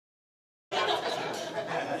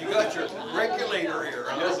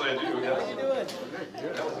Yes, I do. Yes. How you doing?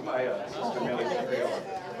 That was my sister Millie.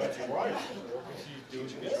 That's right.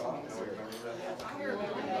 Did you get on? No, you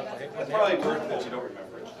remember that? It's probably worth that you don't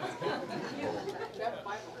remember it.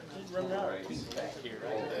 Right.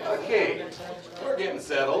 Okay, we're getting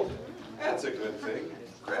settled. That's a good thing.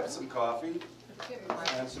 Grab some coffee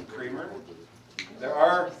and some creamer. There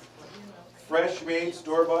are fresh made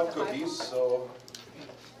store-bought cookies, so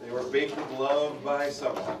they were baked with love by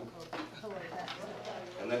someone.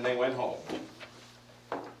 And then they went home.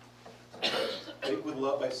 Baked with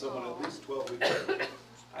love by someone at least 12 weeks ago.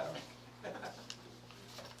 I don't know.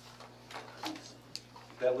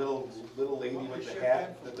 That little lady with the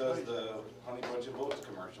hat that does the Honey Bunch of Oats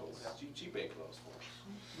commercials, she baked those for us.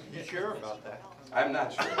 You sure about that? I'm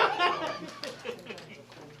not sure.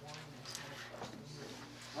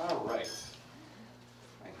 All right.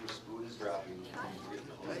 I hear spoon is dropping.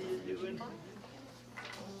 How you doing?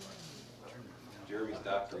 Jeremy's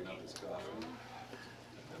doctoring up his coffee.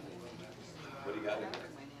 What do you got in there?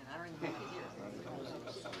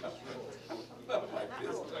 None of my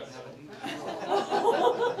business.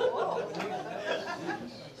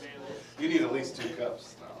 You need at least 2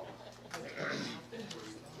 cups now.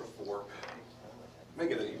 Or 4.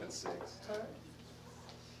 Make it even 6.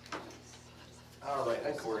 All right,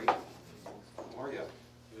 hi Corey. How are you?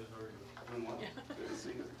 Good, how are you? Doing well. Good to see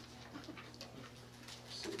you.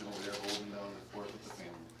 Sitting over there holding down the fort with the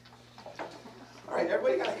family. All right,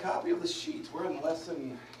 everybody got a copy of the sheet. We're in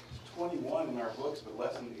lesson 21 in our books, but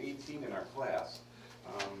lesson 18 in our class.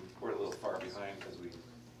 We're a little far behind because we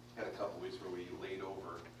had a couple weeks where we laid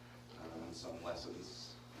over on some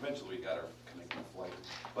lessons. Eventually we got our connecting flight.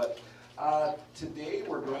 But today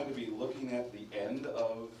we're going to be looking at the end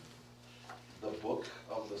of the book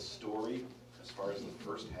of the story as far as the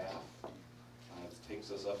first half. It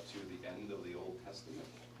takes us up to the end of the Old Testament.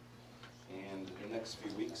 And in the next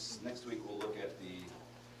few weeks, next week we'll look at the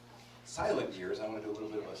silent years. I want to do a little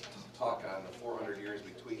bit of a talk on the 400 years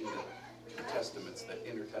between the two testaments, the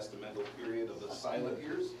intertestamental period of the silent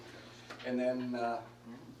years. And then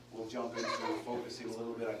we'll jump into focusing a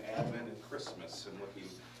little bit on Advent and Christmas and looking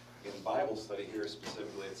in Bible study here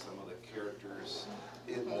specifically at some of the characters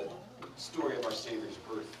in the story of our Savior's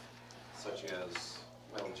birth, such as,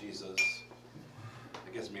 well, Jesus,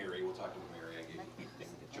 I guess Mary, we'll talk about Mary, I gave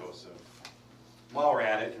Joseph. While we're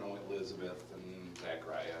at it, Elizabeth and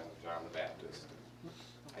Zachariah, John the Baptist.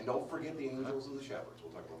 And don't forget the angels and the shepherds,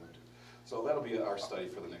 we'll talk about them too. So that'll be our study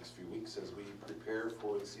for the next few weeks as we prepare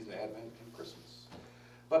for the season of Advent and Christmas.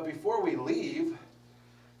 But before we leave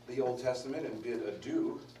the Old Testament and bid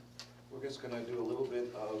adieu, we're just going to do a little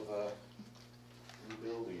bit of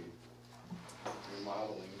rebuilding,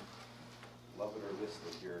 remodeling. Love it or list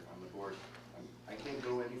it here on the board. I can't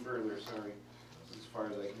go any further, sorry, as far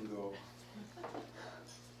as I can go.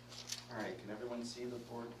 All right, can everyone see the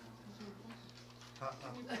board?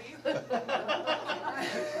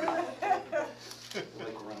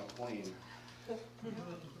 Like we're on a plane.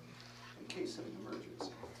 In case of an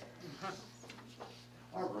emergency.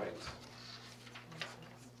 All right.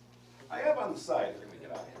 I have on the side, we're going to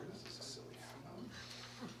get out of here, this is silly.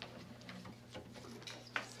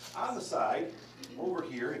 On the side, over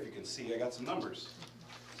here, if you can see, I got some numbers,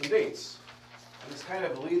 some dates. And this kind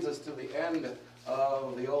of leads us to the end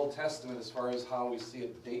of the Old Testament as far as how we see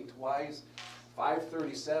it date-wise.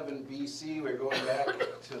 537 BC, we're going back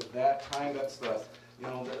to that time. That's the,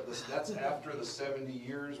 that's after the 70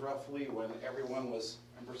 years roughly when everyone was,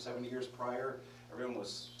 remember 70 years prior, everyone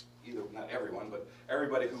was, either, not everyone, but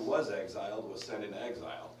everybody who was exiled was sent into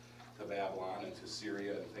exile to Babylon and to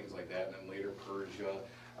Syria and things like that. And then later Persia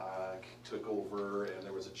took over and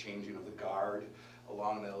there was a changing of the guard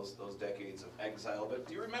along those decades of exile. But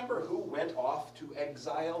do you remember who went off to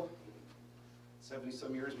exile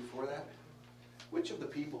 70-some years before that? Which of the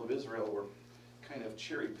people of Israel were kind of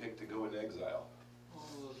cherry-picked to go into exile?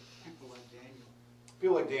 Oh, people like Daniel.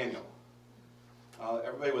 People like Daniel.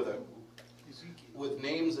 Everybody with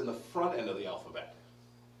names in the front end of the alphabet.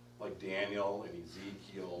 Like Daniel and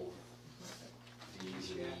Ezekiel,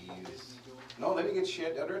 D's and E's. No, they didn't get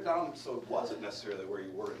shit. Under it down, so it wasn't necessarily where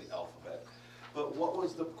you were in the alphabet. But what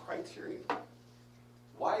was the criteria?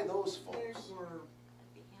 Why those folks? They were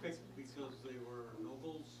picked because they were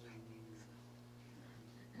nobles and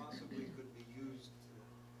possibly could be used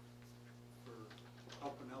for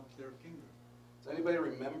helping out their kingdom. Does anybody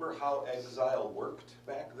remember how exile worked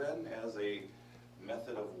back then as a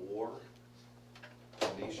method of war,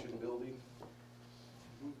 nation building?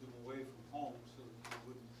 Moved them away from home so that they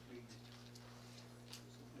wouldn't be...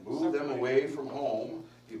 Move them away from home,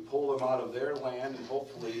 you pull them out of their land, and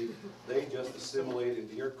hopefully they just assimilate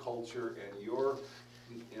into your culture and your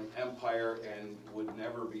empire and would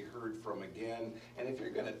never be heard from again. And if you're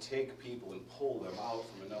going to take people and pull them out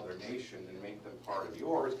from another nation and make them part of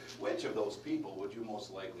yours, which of those people would you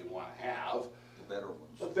most likely want to have? The better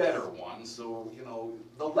ones. The better ones. So, you know,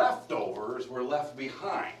 the leftovers were left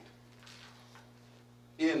behind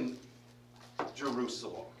in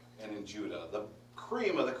Jerusalem and in Judah. The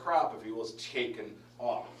cream of the crop, if you will, is taken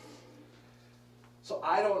off. So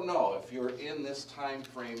I don't know if you're in this time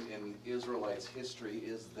frame in Israelites' history,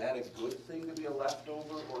 is that a good thing to be a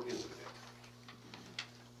leftover, or isn't it?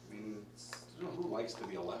 I mean, who likes to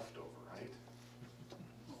be a leftover, right?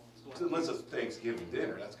 Unless it's Thanksgiving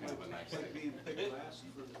dinner, that's kind of a nice It's like thing. being picked last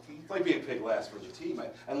for the team. It's like being picked last for the team.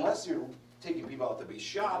 Unless you're taking people out to be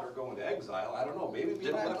shot or going to exile, I don't know, maybe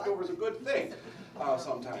being a leftover is a good thing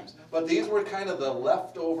sometimes. But these were kind of the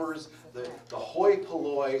leftovers, the hoi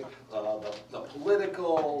polloi, the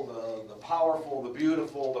political, the powerful, the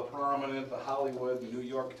beautiful, the prominent, the Hollywood, the New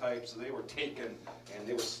York types. They were taken and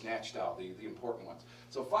they were snatched out, the important ones.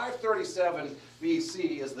 So 537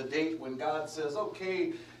 BC is the date when God says,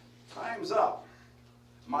 okay, time's up.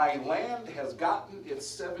 My land has gotten its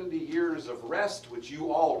 70 years of rest, which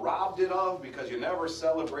you all robbed it of because you never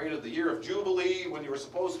celebrated the year of Jubilee when you were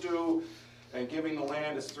supposed to, and giving the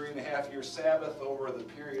land its 3.5-year Sabbath over the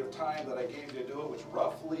period of time that I gave you to do it, which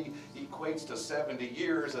roughly equates to 70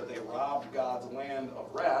 years that they robbed God's land of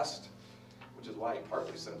rest, which is why he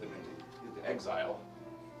partly sent them into exile.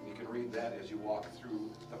 And you can read that as you walk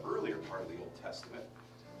through the earlier part of the Old Testament,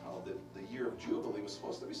 how the year of Jubilee was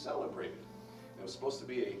supposed to be celebrated. It was supposed to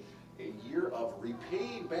be a year of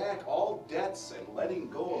repaying back all debts and letting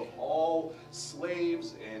go of all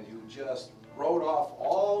slaves, and you just wrote off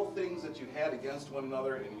all things that you had against one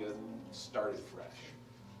another and you started fresh.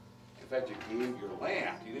 In fact, you gave your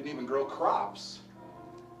land. You didn't even grow crops.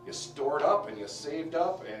 You stored up and you saved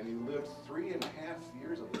up and you lived 3.5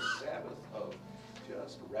 years of the Sabbath of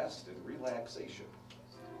just rest and relaxation.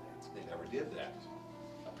 They never did that,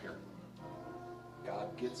 apparently.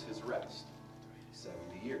 God gets his rest.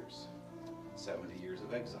 70 years. 70 years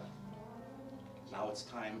of exile. Now it's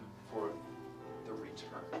time for the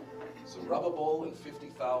return. So Zerubbabel and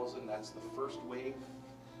 50,000, that's the first wave.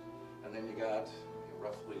 And then you got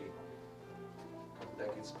roughly a couple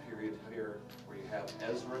decades period here where you have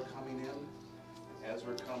Ezra coming in. And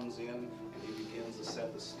Ezra comes in and he begins to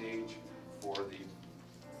set the stage for the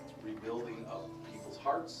rebuilding of people's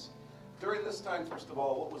hearts. During this time, first of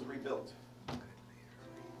all, what was rebuilt?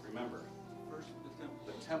 Remember,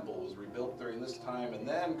 the temple was rebuilt during this time, and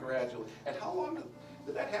then gradually. And how long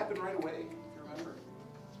did that happen right away? If you remember,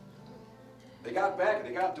 they got back and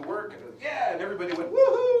they got to work, and yeah, and everybody went,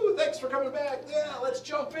 woohoo! Thanks for coming back. Yeah, let's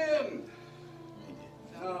jump in.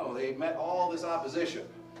 No, they met all this opposition.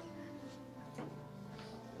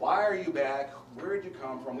 Why are you back? Where did you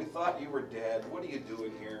come from? We thought you were dead. What are you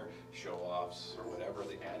doing here? Show-offs or whatever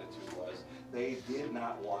the attitude was. They did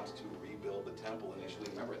not want to rebuild the temple initially.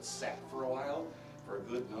 Remember, it sat for a while, for a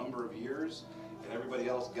good number of years, and everybody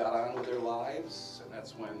else got on with their lives. And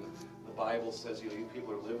that's when the Bible says, you know, you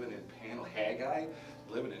people are living in panel, Haggai,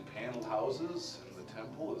 living in paneled houses, and the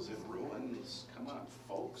temple is in ruins. Come on,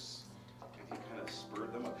 folks. And he kind of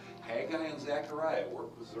spurred them up. Haggai and Zechariah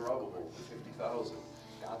worked with Zerubbabel, 50,000.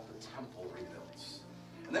 Got the temple rebuilt.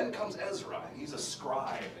 And then comes Ezra, and he's a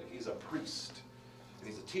scribe, and he's a priest, and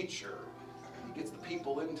he's a teacher. And he gets the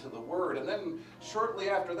people into the word. And then shortly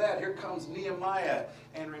after that, here comes Nehemiah.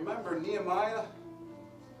 And remember, Nehemiah,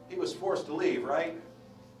 he was forced to leave, right?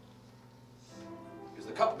 He was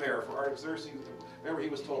the cupbearer for Artaxerxes. Remember, he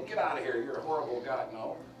was told, get out of here, you're a horrible guy.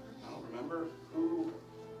 No, remember who,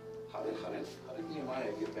 how did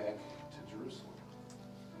Nehemiah get back to Jerusalem?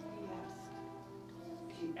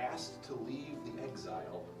 He asked to leave the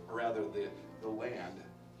exile, or rather the land.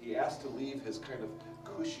 He asked to leave his kind of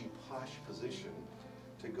cushy, posh position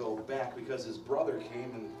to go back because his brother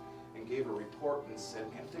came and gave a report and said,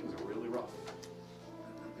 man, things are really rough.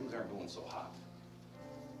 Things aren't going so hot.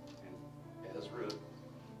 And Ezra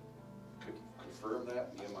could confirm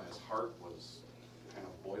that. Nehemiah's heart was kind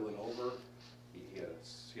of boiling over. He had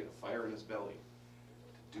a fire in his belly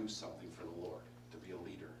to do something for the Lord, to be a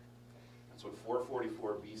leader. So in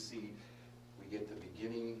 444 BC, we get the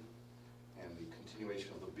beginning and the continuation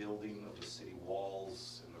of the building of the city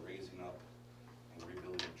walls and the raising up and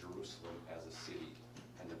rebuilding of Jerusalem as a city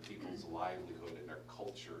and the people's livelihood and their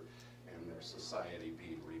culture and their society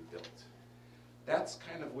being rebuilt. That's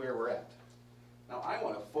kind of where we're at. Now I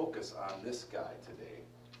want to focus on this guy today,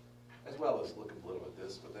 as well as look a little at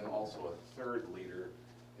this, but then also a third leader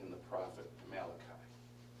in the prophet Malachi,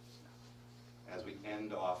 as we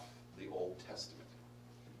end off the Old Testament.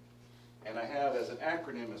 And I have as an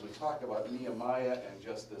acronym as we talk about Nehemiah and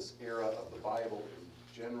just this era of the Bible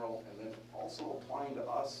in general, and then also applying to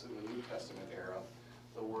us in the New Testament era,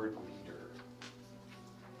 the word leader,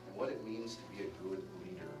 and what it means to be a good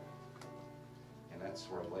leader. And that's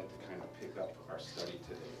where I'd like to kind of pick up our study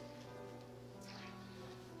today.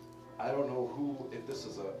 I don't know who, if this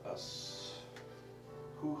is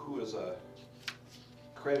who is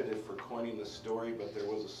credited for coining the story, but there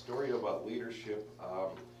was a story about leadership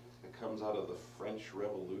that comes out of the French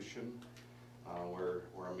Revolution, where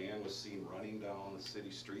a man was seen running down the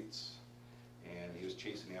city streets, and he was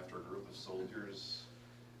chasing after a group of soldiers,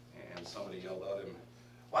 and somebody yelled at him,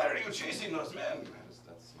 "Why are you chasing those men?"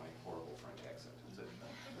 That's my horrible French accent, isn't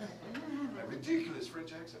it? My ridiculous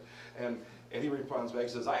French accent. And he responds back,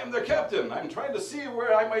 says, "I am their captain. I'm trying to see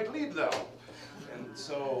where I might lead them." And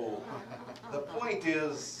so the point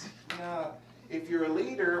is, if you're a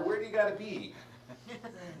leader, where do you got to be?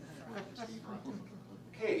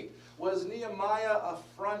 Okay, was Nehemiah a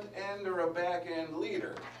front end or a back end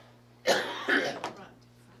leader?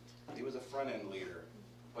 He was a front end leader,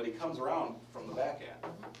 but he comes around from the back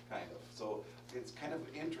end, kind of. So it's kind of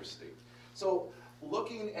interesting. So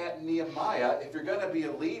looking at Nehemiah, if you're going to be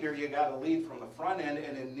a leader, you got to lead from the front end.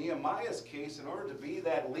 And in Nehemiah's case, in order to be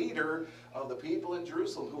that leader of the people in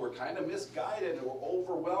Jerusalem who were kind of misguided and were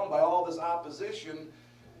overwhelmed by all this opposition,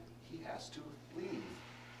 he has to leave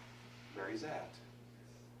where he's at.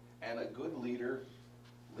 And a good leader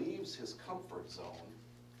leaves his comfort zone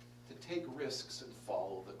to take risks and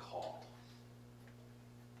follow the call.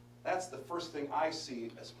 That's the first thing I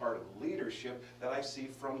see as part of leadership that I see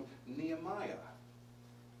from Nehemiah.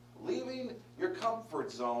 Leaving your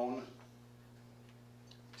comfort zone,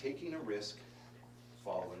 taking a risk,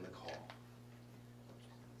 following the call.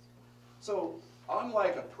 So,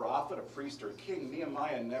 unlike a prophet, a priest, or a king,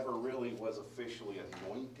 Nehemiah never really was officially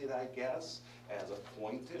anointed, I guess, as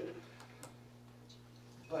appointed.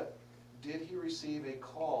 But did he receive a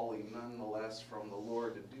calling nonetheless from the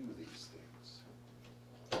Lord to do these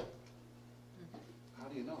things? How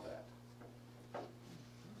do you know that?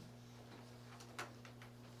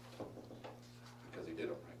 Because he did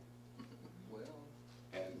them, right? Well,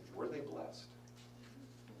 And were they blessed?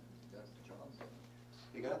 that's the job.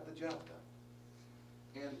 He got the job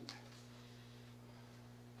done. And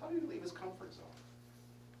how did he leave his comfort zone?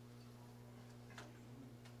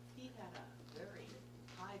 He had a very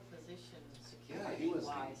high position Yeah, he was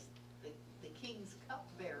security-wise. The king's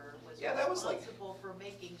cupbearer was Yeah, that was like- responsible for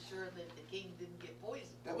making sure that the king didn't get poisoned.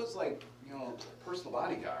 That was like, personal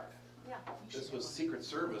bodyguard. Yeah. This was Secret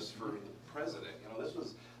Service for the president.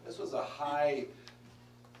 This was a high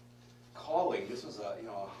calling. This was a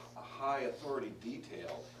high authority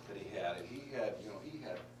detail that he had, and he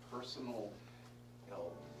had personal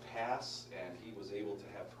pass, and he was able to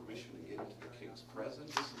have permission to get into the king's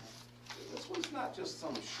presence. This was not just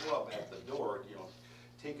some schlub at the door,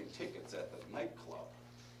 taking tickets at the nightclub.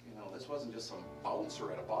 This wasn't just some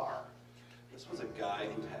bouncer at a bar. This was a guy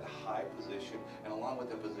who had a high position, and along with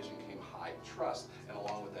that position came high trust, and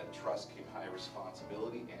along with that trust came high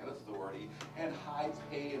responsibility and authority, and high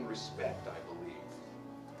pay and respect, I believe.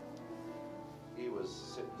 He was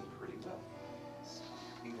sitting pretty well.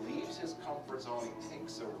 He leaves his comfort zone, he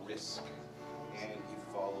takes a risk, and he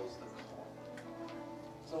follows the call.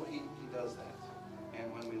 So he does that.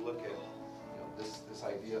 And when we look at this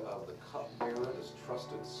idea of the cupbearer, this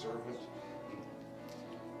trusted servant,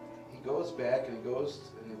 he goes back and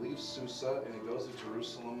he leaves Susa and he goes to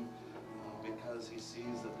Jerusalem because he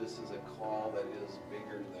sees that this is a call that is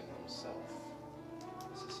bigger than himself.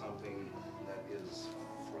 This is something that is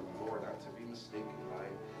for the Lord, not to be mistaken by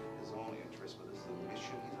his own interest, but this is a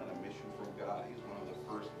mission. He's on a mission from God. He's one of the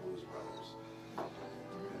first Blues Brothers.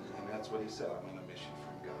 And that's what he said, I'm on a mission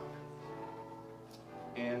from God.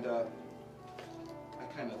 And I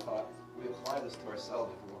kind of thought, we apply this to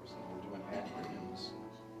ourselves if we're doing acronyms.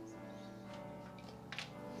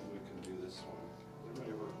 Maybe we can do this one.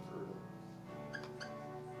 Anybody ever heard of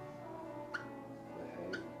the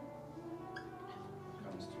HAG?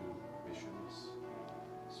 Comes to missions,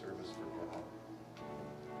 service for God.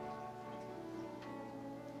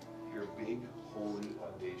 Your big, holy,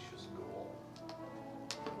 audacious goal.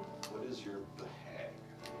 What is the HAG?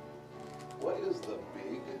 What is the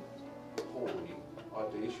big, holy,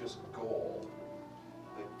 audacious goal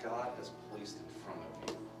that God has placed in front of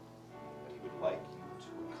you that he would like you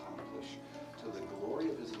to accomplish to the glory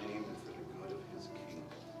of his name and for the good of his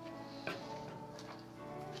kingdom?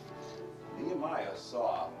 Nehemiah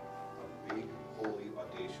saw a big, holy,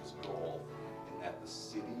 audacious goal in that the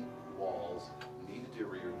city walls needed to be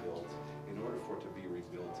rebuilt. In order for it to be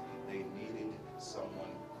rebuilt, they needed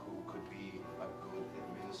someone who could be a good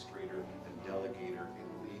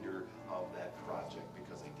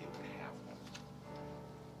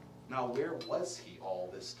Now, where was he all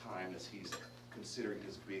this time as he's considering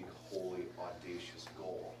his big, holy, audacious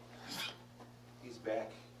goal? He's back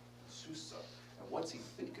in Susa. And what's he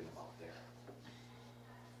thinking about there?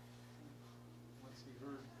 Once he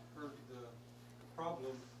heard the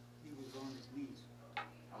problem, he was on his knees.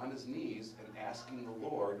 On his knees and asking the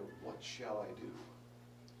Lord, what shall I do?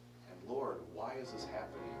 And Lord, why is this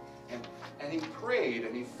happening? And he prayed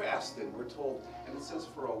and he fasted, we're told, and it says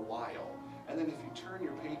for a while. And then if you turn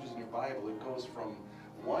your pages in your Bible, it goes from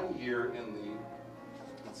 1 year in the,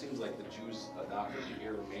 it seems like the Jews adopted the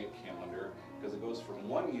Aramaic calendar, because it goes from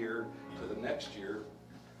 1 year to the next year,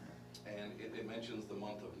 and it mentions the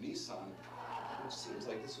month of Nisan, which seems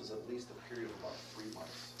like this was at least a period of about 3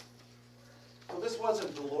 months. So this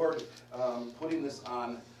wasn't the Lord putting this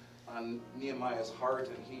on Nehemiah's heart,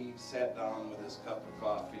 and he sat down with his cup of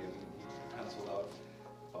coffee and he penciled out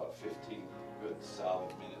about 15 good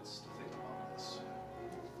solid minutes to think about this.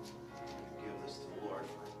 Give this to the Lord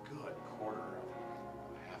for a good quarter,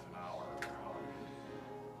 half an hour, an hour.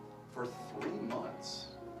 For 3 months,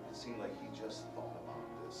 it seemed like he just thought about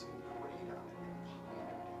this and prayed on it and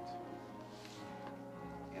pondered it.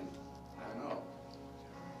 And I don't know.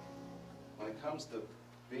 When it comes to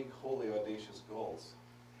big, holy, audacious goals,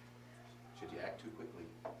 should you act too quickly?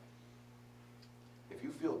 If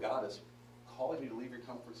you feel God is calling you to leave your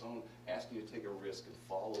comfort zone, asking you to take a risk and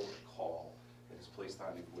follow the call that is placed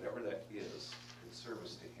on you, whatever that is, in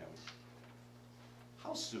service to Him,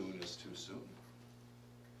 how soon is too soon?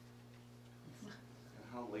 And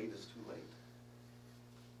how late is too late?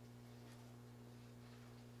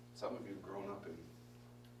 Some of you have grown up in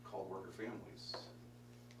called worker families.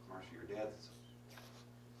 Marcia, your dad's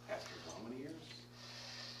pastor for how many years?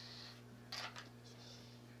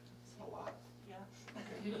 A lot. Yeah.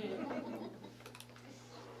 Okay.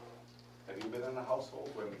 Have you been in a household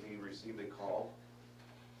when he received a call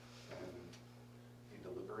and he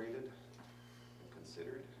deliberated and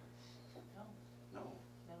considered? No, No.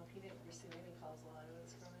 no, he didn't receive any calls while I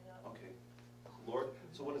was growing up. Okay. Lord,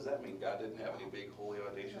 so what does that mean? God didn't have any big, holy,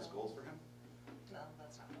 audacious No. goals for him? No,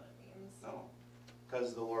 that's not what it means. No.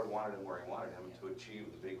 Because the Lord wanted him where he wanted him to achieve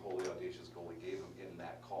the big, holy, audacious goal he gave him in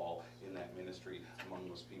that call, in that ministry, among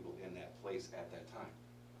those people, in that place at that time.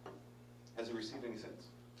 Has he received any since?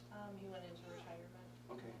 He went into retirement.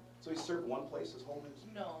 Okay. So he served one place his whole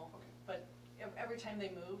ministry? No, Okay. but every time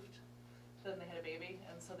they moved, then they had a baby,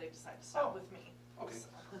 and so they decided to stop Oh. with me. Okay. So.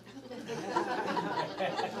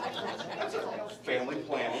 That's family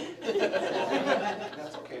planning.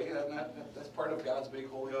 That's okay. That's part of God's big,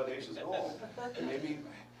 holy, audacious goal. And maybe,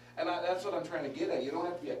 that's what I'm trying to get at. You don't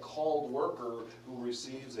have to be a called worker who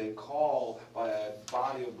receives a call by a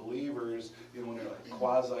body of believers, in a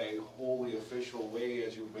quasi-holy official way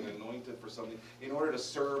as you've been anointed for something, in order to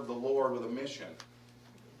serve the Lord with a mission.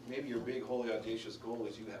 Maybe your big, holy, audacious goal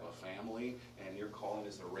is you have a family, and your calling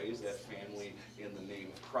is to raise that family in the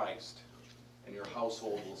name of Christ. And your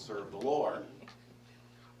household will serve the Lord.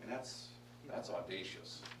 And that's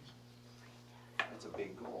audacious. That's a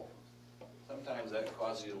big goal. Sometimes that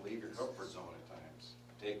causes you to leave your comfort zone at times,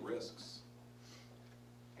 take risks,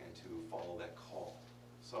 and to follow that call.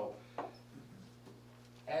 So,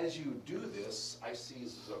 as you do this, I see,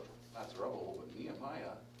 not Zerubbabel, but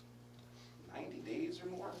Nehemiah, 90 days or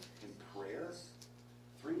more in prayer,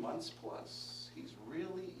 3 months plus. He's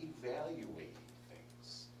really evaluating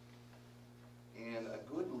things. And a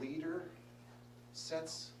good leader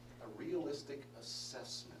sets a realistic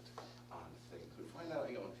assessment on things. We find out,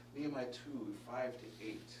 Nehemiah 2, 5 to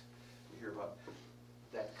 8, we hear about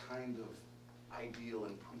that kind of ideal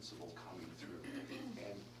and principle coming through.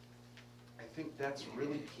 And I think that's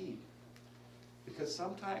really key. Because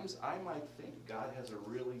sometimes I might think God has a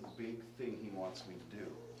really big thing He wants me to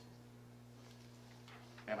do.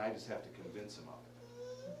 And I just have to convince Him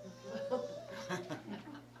of it.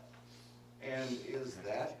 And is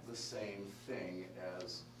that the same thing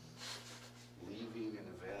as leaving and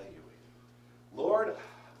evaluating? Lord,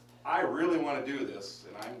 I really want to do this,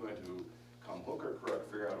 and I'm going to come hook or crook,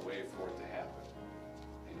 figure out a way for it to happen.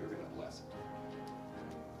 And you're going to bless it.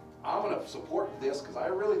 I'm going to support this because I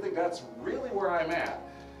really think that's really where I'm at.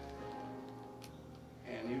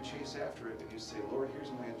 And you chase after it and you say, Lord,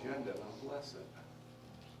 here's my agenda, and I'll bless it.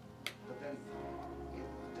 But then it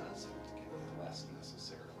doesn't get blessed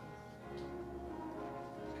necessarily.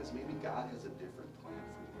 Because maybe God has a different plan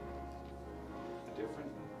for you. A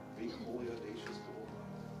different big, holy, audacious goal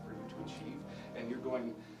for you to achieve. And you're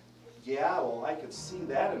going, yeah, well, I could see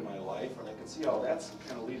that in my life, and I can see how that's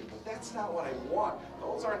kind of leading, but that's not what I want.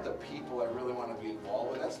 Those aren't the people I really want to be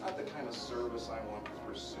involved with. That's not the kind of service I want to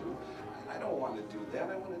pursue. I don't want to do that.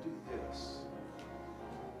 I want to do this.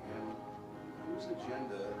 And whose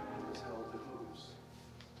agenda is held to whose?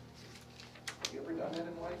 Have you ever done that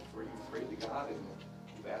in life, where you've prayed to God and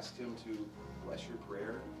you've asked Him to bless your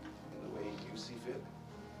prayer in the way you see fit?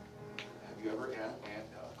 Have you ever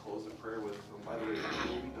closed a prayer with, "Oh, by the way, that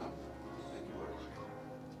will be done"? Thank you, Lord.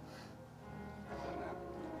 I've done that.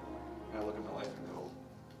 And I look at my life and go,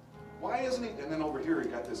 why isn't He? And then over here, you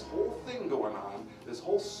got this whole thing going on, this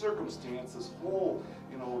whole circumstance, this whole,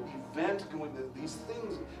 event going, these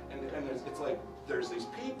things, and it's like there's these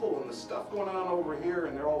people and the stuff going on over here,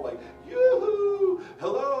 and they're all like, yoo-hoo,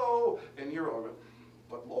 hello, and you're all,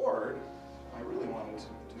 but Lord, I really wanted to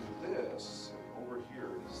do this. And over here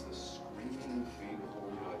is this screaming, big,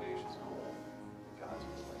 holy, audacious goal. God's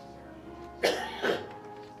right there.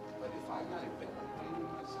 But if I'm not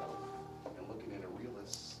evaluating myself and looking at a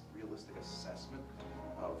realistic assessment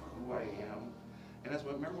of who I am, and as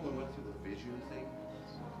remember when we went through the vision thing,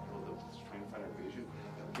 trying to find our vision,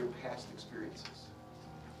 your past experiences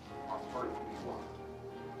are part of who you are.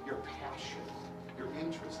 Your passion, your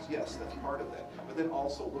interest, yes, that's part of that. But then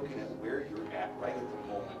also looking at where you're at right at the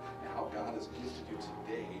moment and how God has gifted you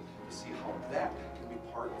today to see how that can be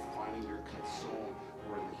part of finding your console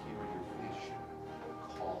or in the hero, your vision, your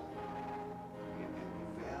call, and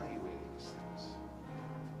evaluating these things.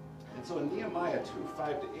 And so in Nehemiah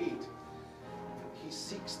 2:5-8, he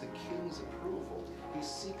seeks the king's approval. He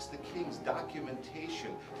seeks the king's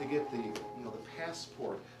documentation to get the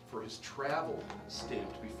passport for his travel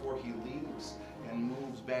stamped before he leaves and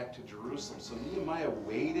moves back to Jerusalem. So Nehemiah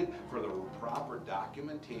waited for the proper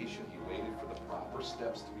documentation. He waited for the proper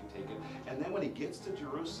steps to be taken. And then when he gets to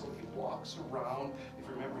Jerusalem, he walks around. If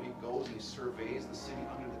you remember, he goes and he surveys the city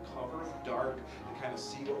under the cover of dark to kind of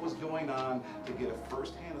see what was going on, to get a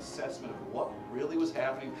first-hand assessment of what really was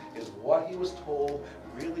happening. Is what he was told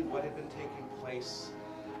really what had been taking place?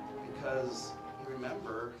 Because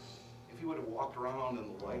remember, if he would have walked around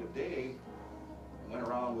in the light of day, went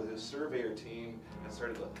around with his surveyor team and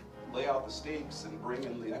started to lay out the stakes and bring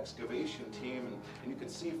in the excavation team, and you could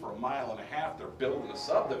see for 1.5 miles they're building a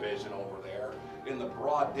subdivision over there in the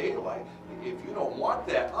broad daylight. If you don't want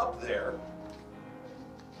that up there,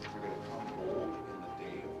 you're going to come bold in the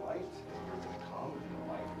day of light, and you're going to come in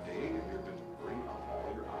the light of day, and you're going to bring up all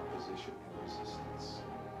your opposition and resistance.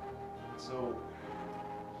 So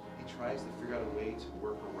he tries to figure out a way to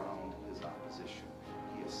work around his opposition.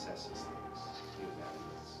 He assesses things, he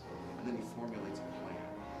evaluates, and then he formulates a plan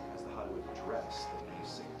as to how to address the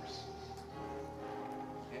naysayers.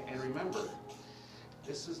 And remember,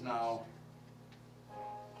 this is now,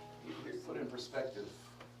 you put in perspective,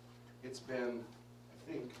 it's been,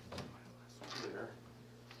 I think, there,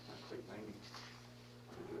 not quite 90,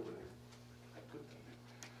 what did I do over there? I could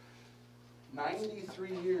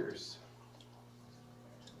 93 years,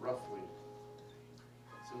 roughly,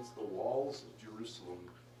 since the walls of Jerusalem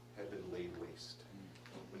had been laid waste.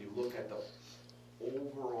 When you look at the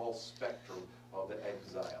overall spectrum of the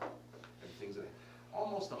exile and things that,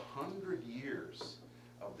 almost 100 years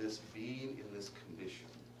of this being in this condition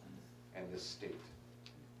and this state.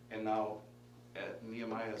 And now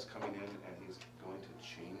Nehemiah is coming in and he's going to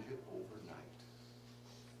change it overnight.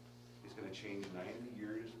 He's going to change 90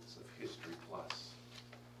 years of history plus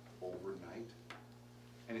overnight.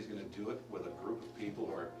 And he's going to do it with a group of people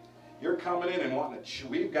who are, you're coming in and wanting to,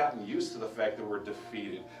 we've gotten used to the fact that we're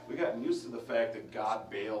defeated. We've gotten used to the fact that God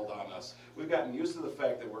bailed on us. We've gotten used to the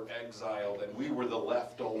fact that we're exiled and we were the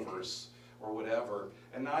leftovers or whatever.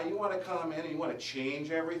 And now you want to come in and you want to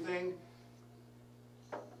change everything?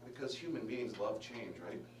 Because human beings love change,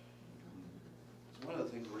 right? It's one of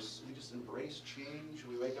the things we just embrace change.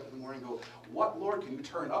 We wake up in the morning and go, what, Lord, can you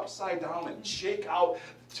turn upside down and shake out,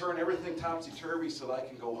 turn everything topsy-turvy so that I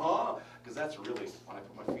can go, huh? Because that's really, when I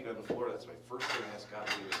put my feet on the floor, that's my first thing I ask God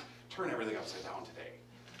to do is turn everything upside down today.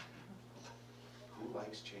 Who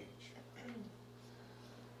likes change?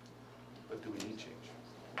 But do we need change?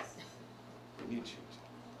 We need change.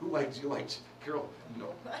 Who likes, you like, Carol?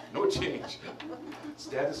 No, no change.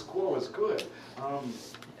 Status quo is good.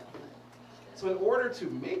 So in order to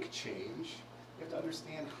make change, you have to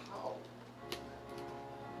understand how.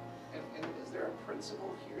 And is there a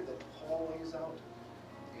principle here that Paul lays out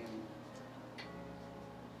in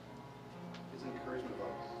his encouragement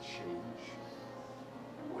about change?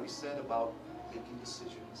 Remember what he said about making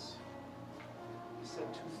decisions? He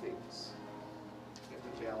said two things you have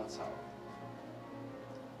to balance out.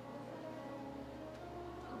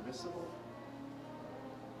 Permissible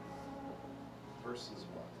versus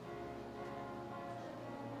what?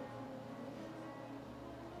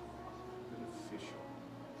 Beneficial.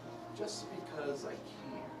 Just because I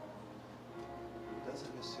can, it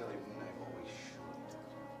doesn't necessarily mean I always should.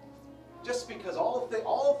 Just because all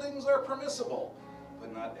things are permissible,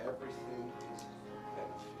 but not everything is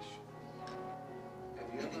beneficial. Have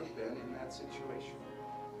you ever been in that situation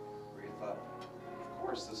where you thought, of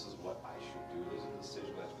course this is what I should do, this is a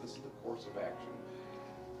decision, this is the course of action,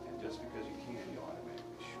 and just because you can, you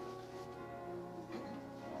automatically should?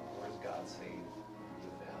 Or is God saying,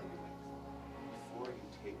 reevaluate? Before you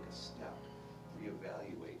take a step,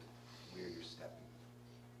 reevaluate where you're stepping.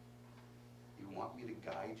 You want me to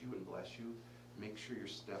guide you and bless you? Make sure your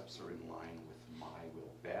steps are in line with my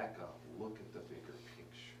will. Back up, look at the bigger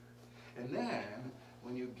picture. And then,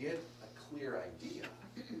 when you get a clear idea,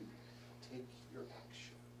 take your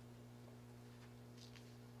action.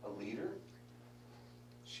 A leader,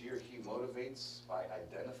 she or he motivates by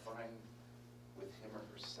identifying with him or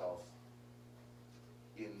herself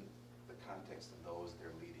in the context of those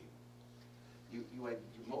they're leading. You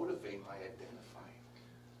motivate by identifying.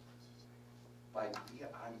 By, yeah,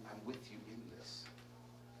 I'm with you in this.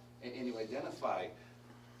 And you identify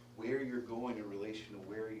where you're going in relation to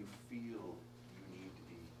where you feel you need to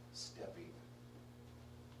be stepping.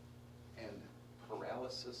 And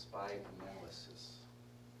paralysis by analysis.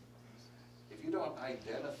 If you don't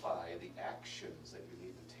identify the actions that you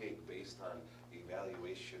need to take based on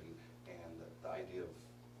evaluation and the idea of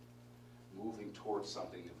moving towards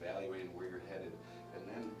something, evaluating where you're headed, and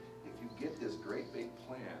then if you get this great big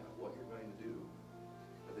plan of what you're going to do,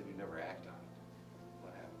 but then you never act on it,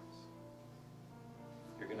 what happens?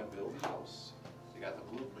 You're going to build a house. You got the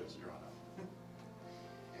blueprints drawn up.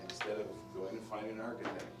 And instead of going and finding an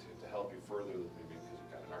architect to help you further, maybe because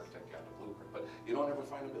you've got an architect, you got the blueprint, but you don't ever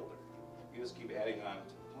find a builder. You just keep adding on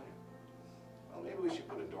to the plan. Well, maybe we should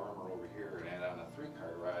put a dormer over here and add on a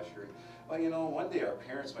 3-car garage here. Well, you know, one day our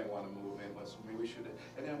parents might want to move in, so maybe we should.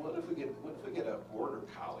 And then what if we get a border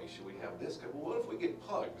collie? Should we have this? Well, what if we get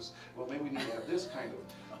pugs? Well, maybe we need to have this kind of.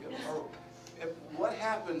 You know, or what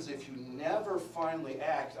happens if you never finally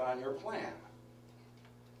act on your plan?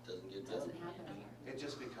 Doesn't get done. Doesn't happen. It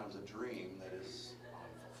just becomes a dream that is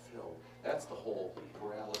unfulfilled. That's the whole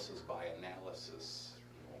paralysis by analysis,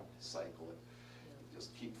 cycle.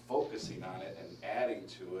 Just keep focusing on it and adding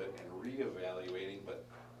to it and reevaluating, but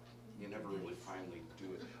you never really finally do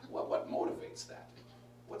it. What motivates that?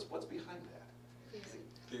 What's behind that?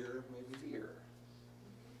 Fear, maybe? Fear.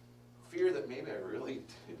 Fear that maybe I really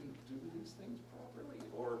didn't do these things properly,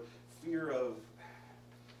 or fear of,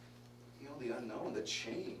 you know, the unknown, the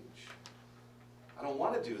change. I don't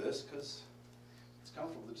want to do this because it's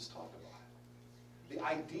comfortable to just talk about it. The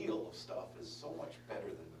ideal of stuff is so much better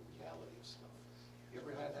than the reality of stuff. You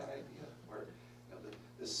ever had that idea where, you know,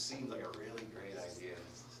 this seems like a really great idea and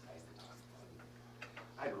it's just nice to talk about it?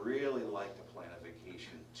 I'd really like to plan a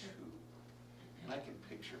vacation too, and I can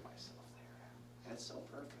picture myself there, and it's so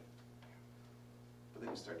perfect. But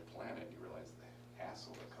then you start to plan it and you realize the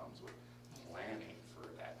hassle that comes with planning for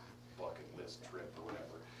that bucket list trip or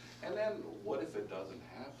whatever. And then what if it doesn't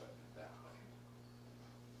happen that way?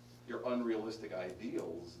 Your unrealistic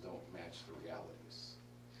ideals don't match the realities.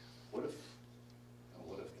 What if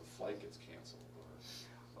the flight gets canceled, or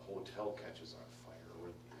the hotel catches on fire, or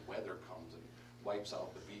the weather comes and wipes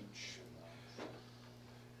out the beach? And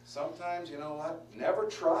sometimes, you know what? Never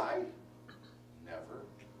try, never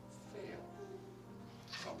fail.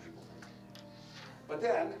 Some people think. But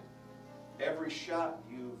then, every shot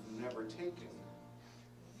you've never taken,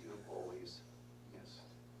 you've always missed.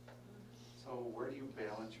 So where do you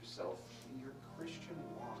balance yourself in your Christian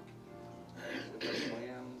walk with the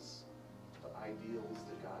plans, the ideals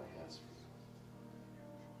that God has for you?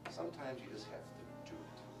 Sometimes you just have to do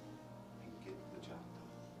it and get the job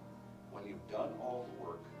done. When you've done all the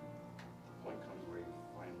work, the point comes where you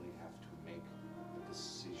finally have to make the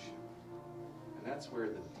decision. And that's where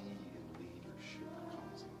the D in leadership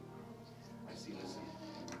comes in. I see this in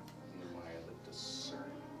Nehemiah, the discernment.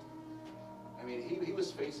 I mean, he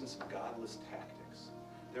was facing some godless tactics.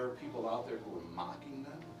 There were people out there who were mocking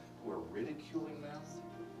them, who were ridiculing them,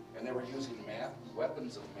 and they were using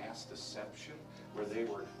weapons of mass deception, where they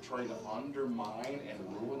were trying to undermine and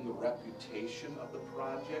ruin the reputation of the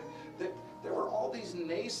project. There were all these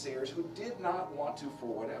naysayers who did not want to, for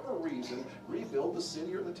whatever reason, rebuild the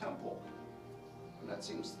city or the temple. And that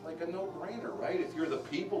seems like a no-brainer, right? If you're the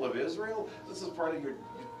people of Israel, this is part of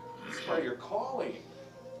your calling.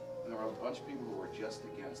 And there were a bunch of people who were just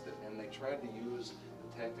against it, and they tried to use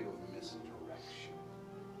the tactic of misdirection.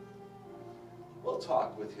 We'll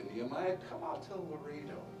talk with you, Nehemiah. Come out to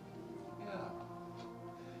Laredo. Yeah.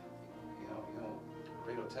 You know,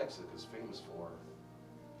 Laredo, Texas is famous for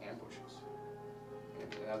ambushes. And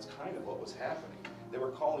that's kind of what was happening. They were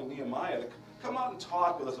calling Nehemiah to come out and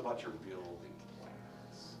talk with us about your building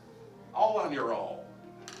plans. all on your own,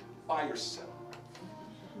 by yourself,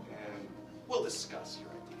 and we'll discuss your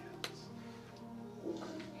ideas.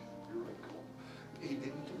 Okay, you're right, cool. He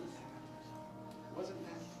didn't do that.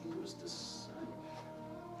 He was discerning.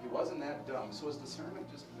 He wasn't that dumb. So is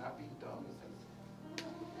discernment just not being dumb?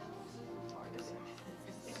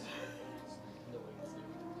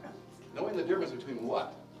 Knowing the difference between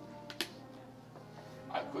what?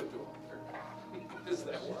 I could go up there. Is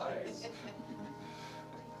that wise?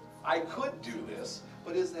 I could do this,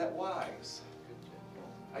 but is that wise?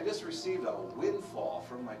 I just received a windfall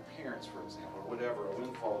from my parents, for example, or whatever, a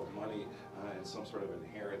windfall of money and some sort of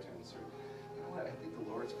inheritance. Or, you know what, I think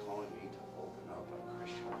the Lord's calling me to open up a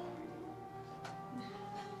Christian hobby.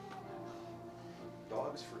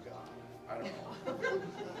 Dogs for God. I don't know.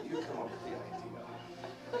 You come up with the idea.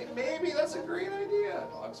 Maybe that's a great idea.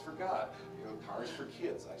 Dogs for God. You know, cars for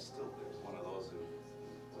kids. There's one of those in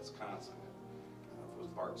Wisconsin. It was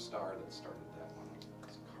Bart Starr that started that one.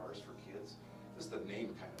 It's Cars for Kids. Just the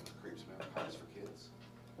name kind of creeps me out. Cars for Kids.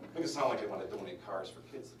 Make it sound like they want to donate cars for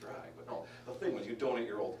kids to drive, but no. The thing was, you donate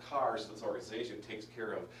your old cars to this organization that takes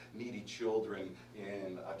care of needy children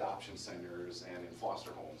in adoption centers and in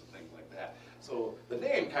foster homes and things like that. So the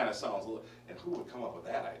name kind of sounds a little, and who would come up with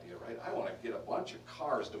that idea, right? I want to get a bunch of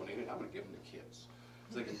cars donated, I'm going to give them to kids.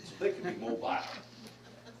 So they can be mobile.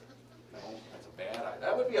 No, that's a bad idea.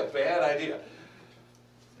 That would be a bad idea.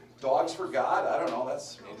 Dogs for God, I don't know,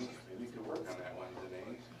 that's maybe you could work on that one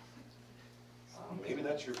today. Maybe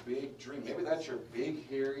that's your big dream. Maybe that's your big,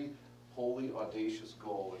 hairy, holy, audacious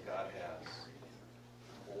goal that God has.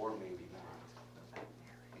 Or maybe not.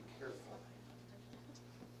 Be careful.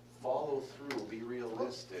 Follow through. Be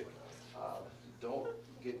realistic. Don't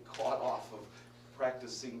get caught off of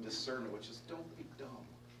practicing discernment, which is don't be dumb.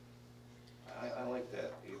 I like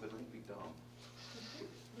that, Ava. Don't be dumb.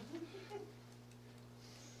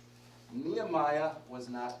 Nehemiah was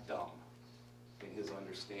not dumb in his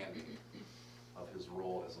understanding of his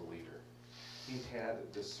role as a leader. He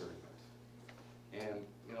had discernment. And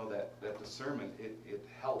you know, that discernment, it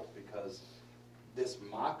helped because this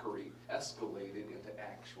mockery escalated into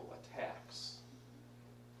actual attacks.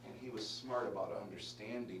 And he was smart about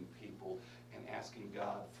understanding people and asking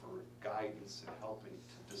God for guidance and helping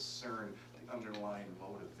to discern the underlying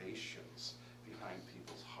motivations behind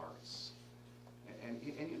people's hearts. And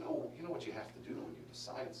you know what you have to do when you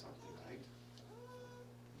decide something, right?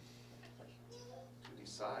 To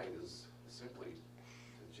decide is simply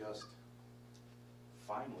to just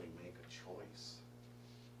finally make a choice.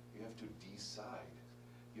 You have to decide.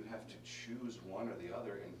 You have to choose one or the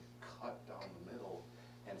other and cut down the middle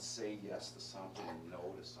and say yes to something and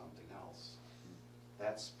no to something else.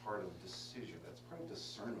 That's part of decision. That's part of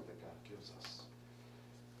discernment that God gives us.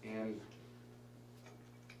 And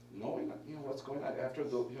knowing what's going on after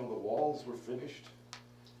the walls were finished,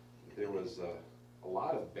 there was a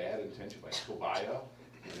lot of bad intention by Tobiah,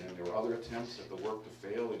 and there were other attempts at the work to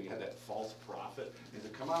fail, and you had that false prophet. And to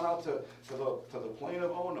come on out to the plain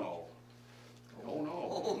of oh no. Oh no.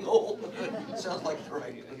 Oh no. Sounds like the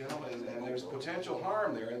right. And there's potential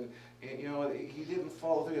harm there, and he didn't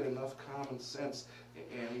follow through. He had enough common sense,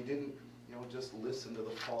 and he didn't just listen to the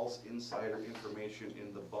false insider information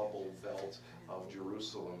in the bubble belt of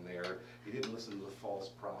Jerusalem there. He didn't listen to the false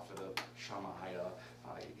prophet of Shammaiah.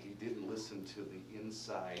 He didn't listen to the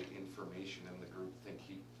inside information in the group think.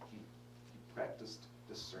 He practiced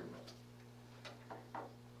discernment.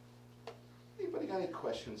 Anybody got any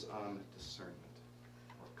questions on discernment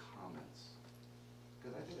or comments?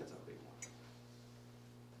 Because I think that's a big one.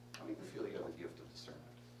 How many of you feel you have the gift of discernment?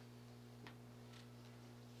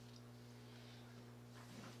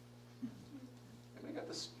 Anybody got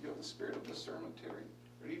the spirit of discernment, Terry?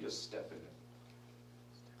 Or do you just step in it?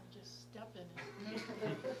 I just step in it.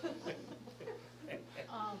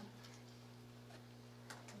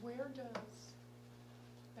 Where does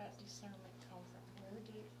that discernment come from? Where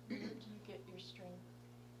do you get your strength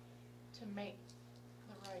to make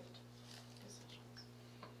the right decisions?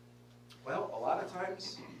 Well, a lot of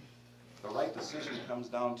times, the right decision comes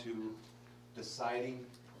down to deciding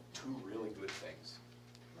two really good things.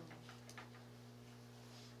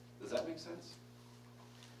 Does that make sense?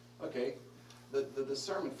 Okay, the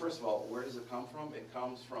discernment, first of all, where does it come from? It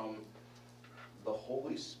comes from the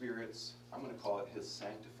Holy Spirit's, I'm going to call it his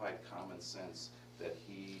sanctified common sense that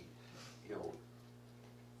he,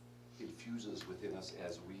 infuses within us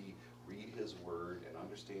as we read his word and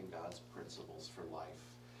understand God's principles for life.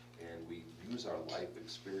 And we use our life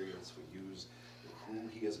experience, we use who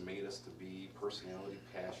he has made us to be, personality,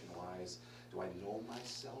 passion-wise. Do I know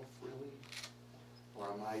myself really? Or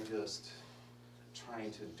am I just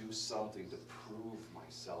trying to do something to prove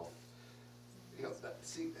myself You know,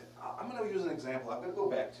 see, I'm gonna use an example. I'm gonna go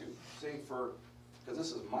back to, say because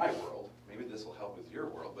this is my world, maybe this will help with your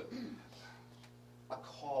world, but a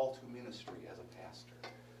call to ministry as a pastor.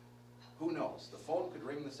 Who knows? The phone could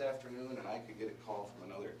ring this afternoon and I could get a call from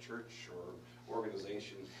another church or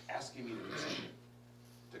organization asking me to do something,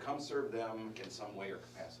 to come serve them in some way or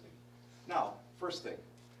capacity. Now, first thing,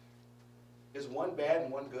 is one bad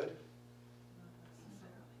and one good?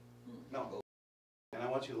 No. And I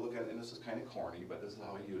want you to look at it, and this is kind of corny, but this is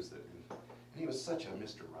how he used it. And he was such a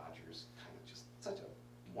Mr. Rogers, kind of just such a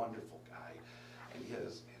wonderful guy. And he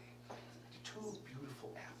has two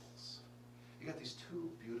beautiful apples. You got these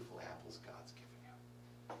two beautiful apples God's given you.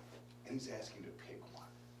 And he's asking you to pick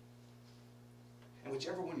one. And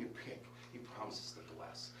whichever one you pick, he promises to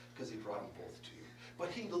bless, because he brought them both to you. But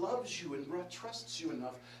he loves you and trusts you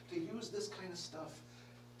enough to use this kind of stuff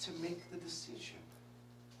to make the decision.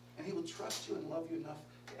 And he will trust you and love you enough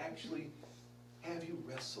to actually have you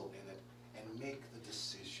wrestle in it and make the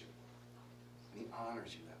decision. And he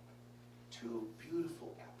honors you that way. Two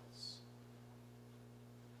beautiful apples.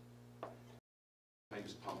 I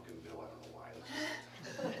use Pumpkinville, I don't know why.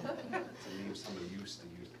 It's a name somebody used to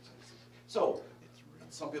use. So,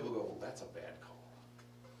 some people go, well, that's a bad call.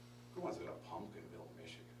 Who wants to go to Pumpkinville,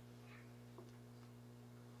 Michigan?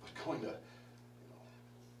 But going to,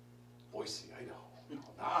 Boise, Idaho.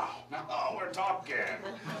 No, we're talking.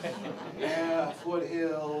 Yeah,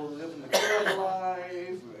 foothill, living the good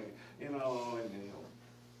life, and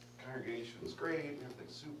congregation's great,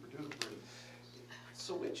 everything's super duper.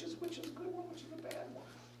 So which is a good one, which is a bad one?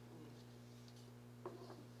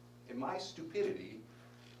 In my stupidity,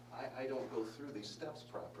 I don't go through these steps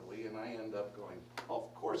properly, and I end up going, oh,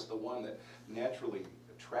 of course, the one that naturally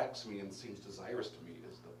attracts me and seems desirous to me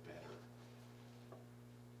is the better.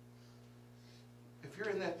 If you're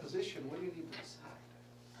in that position, what do you need to decide?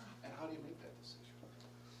 And how do you make that decision?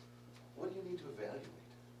 What do you need to evaluate?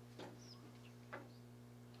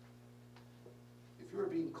 If you're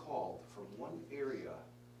being called from one area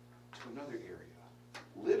to another area,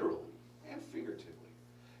 literally and figuratively,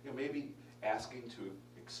 maybe asking to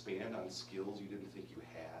expand on skills you didn't think you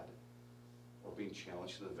had, or being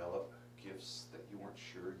challenged to develop gifts that you weren't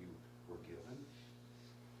sure you were given.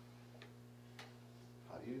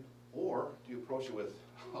 How do you, or do you approach it with,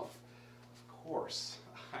 of course,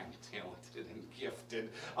 I'm talented and gifted,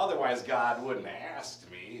 otherwise God wouldn't have asked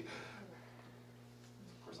me.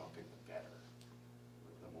 Of course, I'll pick the better,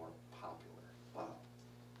 the more popular. Wow.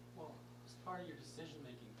 Well, as part of your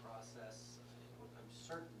decision-making process, I'm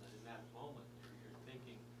certain that in that moment, you're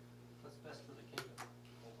thinking, what's best for the kingdom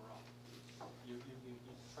overall? You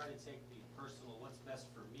try to take the personal, what's best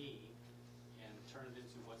for me, and turn it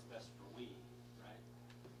into what's best for we, right?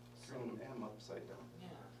 Turn an M upside down.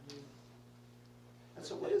 Yeah, I mean. And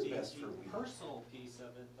so what is best for we? The personal piece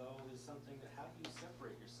of it, though, is something that, how do you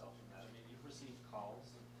separate yourself from that? I mean, you've received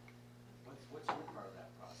calls, and what's your part of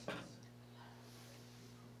that process?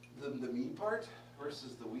 The me part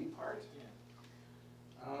versus the we part? Yeah.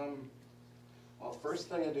 Well, first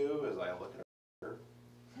thing I do is I look at her.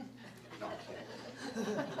 No, I can't.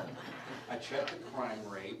 I check the crime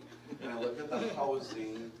rate, and I look at the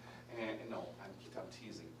housing, and no, I'm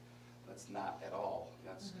teasing. That's not at all.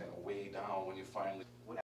 That's kind of way down when you finally,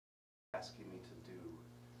 what are you asking me to do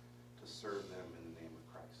to serve them in the name of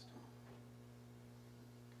Christ?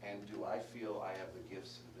 And do I feel I have the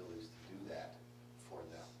gifts and abilities to do that for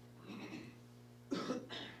them?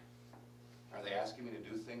 Are they asking me to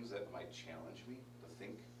do things that might challenge me to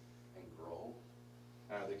think and grow?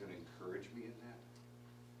 And are they going to encourage me in that?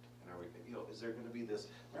 And are we, is there going to be this,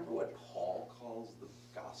 remember what Paul calls the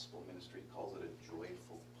gospel ministry? He calls it a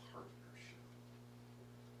joyful partnership.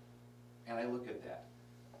 And I look at that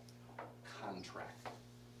contract,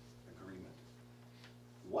 agreement.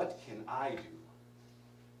 What can I do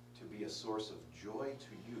to be a source of joy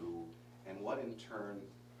to you, and what in turn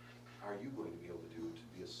are you going to be able to do to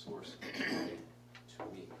be a source of joy to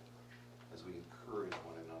me as we encourage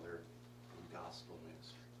one another in gospel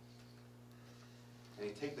ministry? And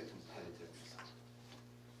you take the competitiveness out.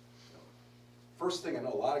 First thing I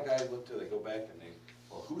know, a lot of guys look to, they go back and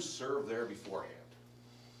well, who served there beforehand?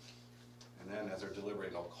 And then as they're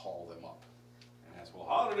deliberating, they'll call them up and ask, well,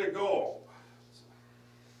 how did it go?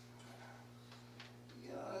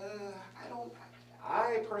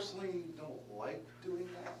 I personally don't like doing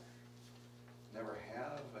that. Never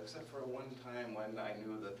have, except for one time when I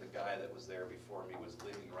knew that the guy that was there before me was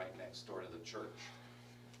living right next door to the church,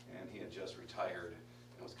 and he had just retired.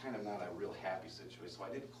 It was kind of not a real happy situation, so I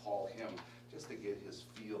did call him just to get his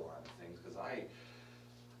feel on things, because I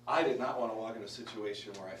did not want to walk in a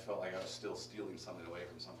situation where I felt like I was still stealing something away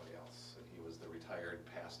from somebody else, and he was the retired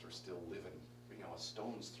pastor still living, a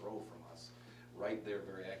stone's throw from us, right there,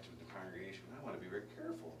 very active in the congregation. I want to be very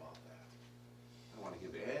careful about that. I don't want to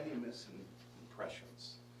give any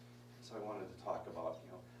misimpressions. So I wanted to talk about,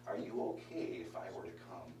 are you okay if I were to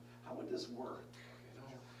come? How would this work?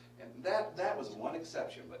 And that was one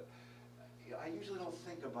exception, but I usually don't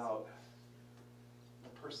think about the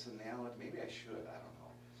personality. Maybe I should, I don't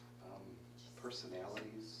know.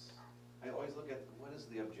 Personalities. I always look at what is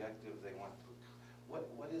the objective they want.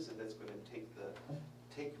 What is it that's going to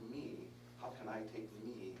take me? How can I take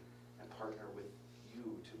me and partner with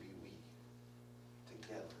you to be we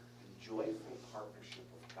together in joyful partnership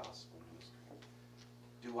of gospel ministry?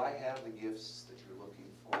 Do I have the gifts that you're looking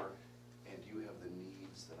for, and do you have the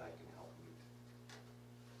needs that I can help meet?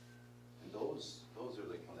 And those are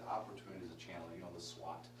the opportunities, the challenge, the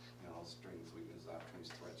SWOT, strengths, weaknesses, opportunities,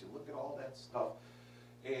 threats. You look at all that stuff,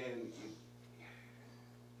 and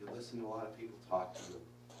you listen to a lot of people talk to you,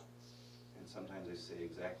 and sometimes they say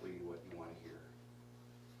exactly what you want to hear.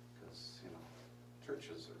 Because,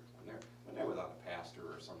 churches are, when they're without a pastor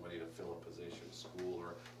or somebody to fill a position, school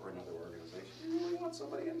or another organization, you really want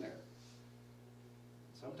somebody in there.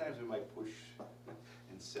 Sometimes we might push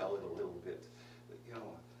and sell it a little bit,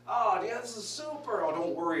 oh, yeah, this is super. Oh,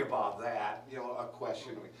 don't worry about that. A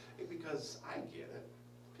question. Because I get it.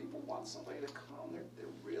 People want somebody to come. They're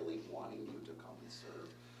really wanting you to come and serve.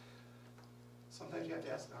 Sometimes you have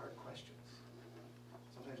to ask the hard questions.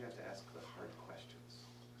 Sometimes you have to ask the hard questions.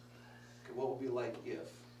 Okay, what would be like if?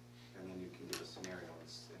 And then you can give a scenario and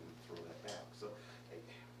throw that back. So,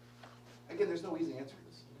 again, there's no easy answer to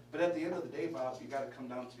this. But at the end of the day, Bob, you got to come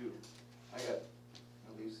down to, I got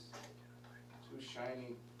these two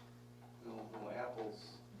shiny little apples.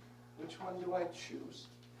 Which one do I choose?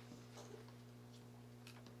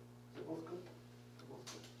 They're both good. They're both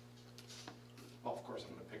good. Well, of course,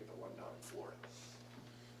 I'm going to pick the one down in Florida.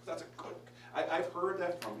 That's a good. I've heard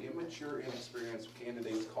that from immature, inexperienced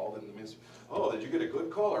candidates called in the ministry. Oh, did you get a good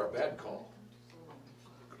call or a bad call?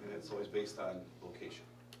 And it's always based on location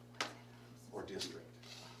or district.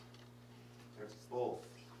 They're both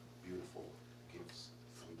beautiful gifts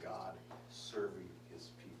from God serving his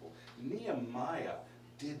people. Nehemiah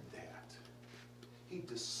did that. He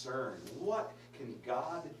discerned, what can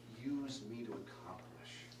God use me to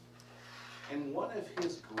accomplish? And one of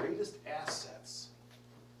his greatest assets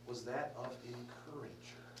was that of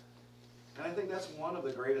encourager. And I think that's one of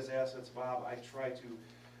the greatest assets, Bob. I try to,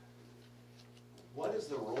 what is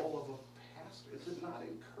the role of a pastor? Is it not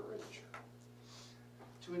encourager?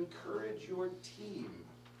 To encourage your team.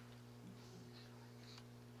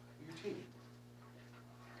 Your team.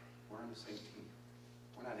 We're on the same team.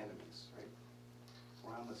 We're not enemies, right?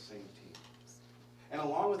 We're on the same team. And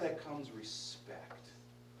along with that comes respect.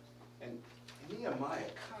 And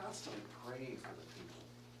Nehemiah constantly praying for the people,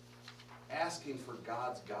 asking for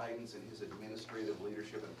God's guidance in his administrative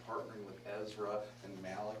leadership and partnering with Ezra and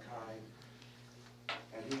Malachi.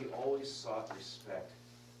 And he always sought respect.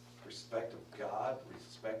 Respect of God,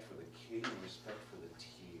 respect for the king, and respect for the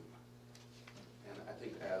team. And I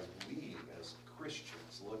think as we, as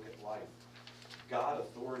Christians, look at life, God,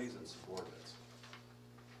 authorities, and subordinates,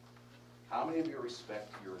 how many of you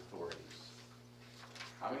respect your authorities?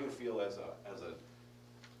 How many of you feel as a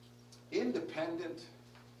independent,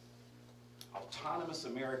 autonomous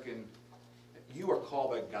American, you are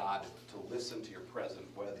called by God to listen to your president,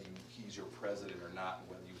 whether he's your president or not, and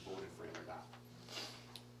whether you voted for him or not?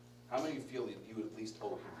 How many of you feel that you at least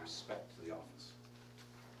owe him respect to the office?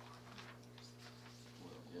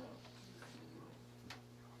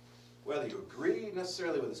 Whether you agree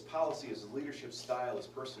necessarily with his policy, his leadership style, his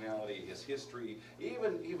personality, his history,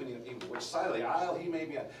 even which side of the aisle he may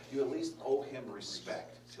be on, you at least owe him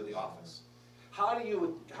respect to the office. How do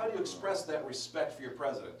you express that respect for your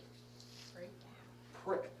president?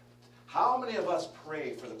 Pray. How many of us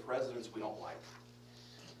pray for the presidents we don't like?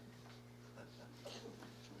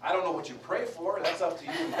 I don't know what you pray for. That's up to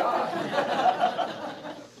you and God.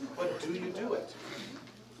 But do you do it?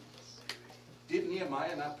 Did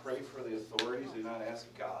Nehemiah not pray for the authorities? Did he not ask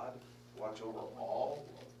God to watch over all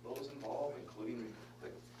those involved, including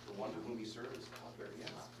the one to whom he served as cupbearer? Yeah.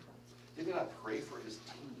 Did he not pray for his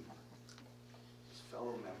team, his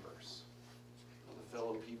fellow members, the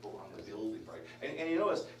fellow people on the building? Right? And you know,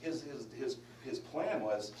 his plan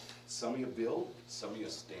was, some of you build, some of you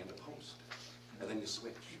stand a post, and then you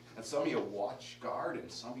switch. And some of you watch guard, and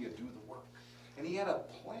some of you do the work. And he had a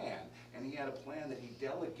plan, and he had a plan that he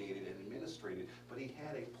delegated and administrated, but he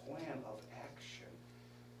had a plan of action,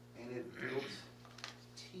 and it built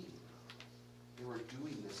team. They were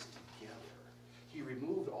doing this together. He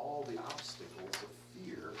removed all the obstacles of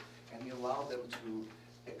fear and he allowed them to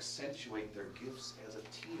accentuate their gifts as a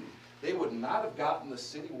team. They would not have gotten the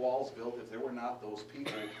city walls built if there were not those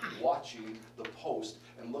people watching the post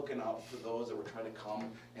and looking out for those that were trying to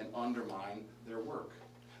come and undermine their work.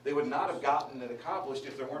 They would not have gotten it accomplished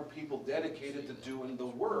if there weren't people dedicated to doing the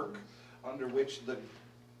work under which the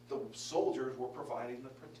soldiers were providing the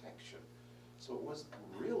protection. So it was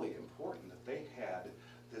really important that they had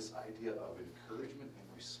this idea of encouragement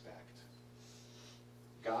and respect.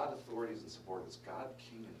 God, authorities, and subordinates. God,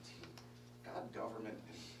 king and team. God, government,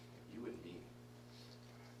 and you and me.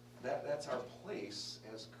 That's our place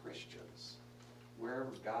as Christians,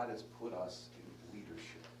 wherever God has put us in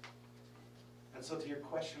leadership. And so to your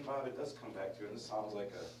question, Bob, it does come back to, and this sounds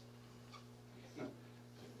like it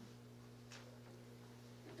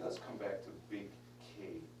does come back to big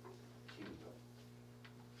K, kingdom.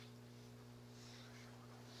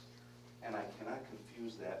 And I cannot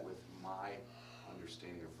confuse that with my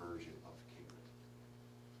understanding or version of kingdom.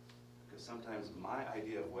 Because sometimes my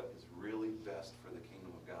idea of what is really best for the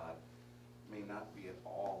kingdom of God may not be at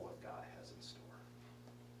all what God has in store.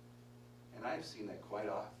 And I've seen that quite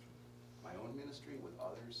often. My own ministry, with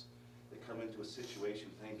others, they come into a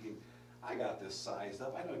situation thinking, I got this sized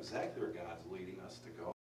up. I know exactly where God's leading us to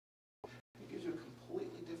go. It gives you a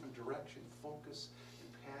completely different direction, focus, and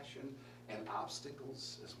passion, and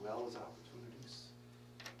obstacles as well as opportunities.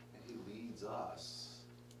 And he leads us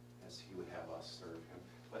as he would have us serve him.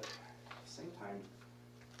 But at the same time,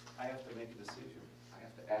 I have to make a decision. I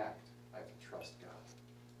have to act. I have to trust God,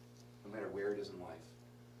 no matter where it is in life.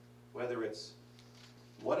 Whether it's,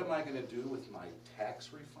 what am I going to do with my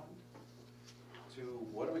tax refund? To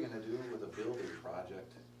what are we going to do with a building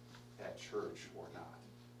project at church or not?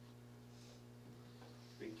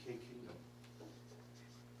 Big K kingdom.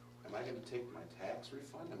 Am I going to take my tax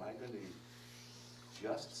refund? Am I going to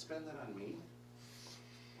just spend it on me?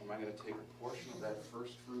 Or am I going to take a portion of that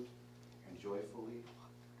first fruit and joyfully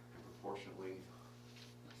and proportionately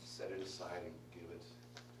set it aside and give it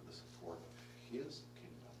to the support of his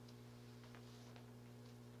kingdom?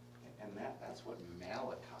 And that's what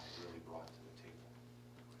Malachi really brought to the table.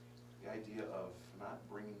 The idea of not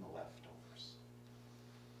bringing the leftovers.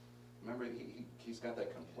 Remember, he's got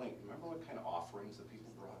that complaint. Remember what kind of offerings the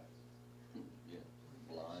people brought? Yeah,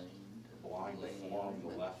 blind. Blind, deformed,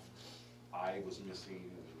 the left eye was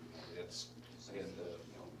missing, and it's and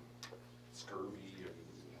scurvy, or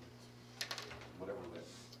whatever that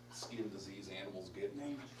skin disease animals get.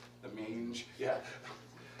 The mange, yeah.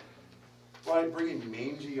 Well, bringing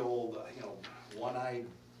mangy old, one-eyed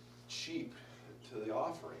sheep to the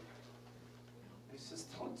offering. And he says,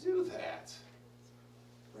 don't do that.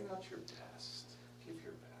 Bring out your best. Give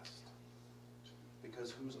your best.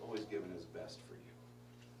 Because who's always given his best for you?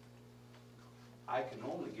 I can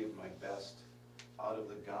only give my best out of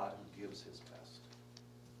the God who gives his best.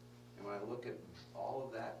 And when I look at all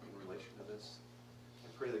of that in relation to this, I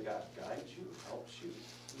pray that God guides you, helps you.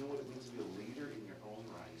 You know what it means to be a leader in your own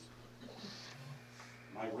right.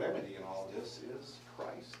 My remedy in all this is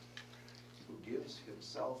Christ, who gives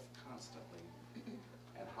himself constantly.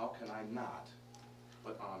 And how can I not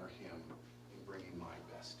but honor him in bringing my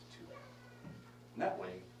best to him? And that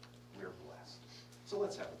way, we're blessed. So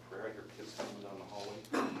let's have a prayer. I hear kids coming down the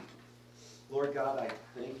hallway. Lord God, I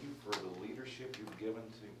thank you for the leadership you've given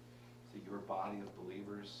to your body of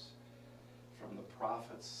believers, from the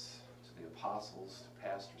prophets to the apostles to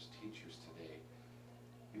pastors, teachers today.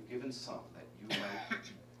 You've given some that you might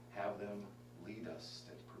have them lead us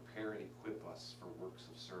and prepare and equip us for works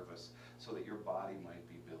of service so that your body might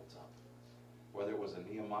be built up. Whether it was a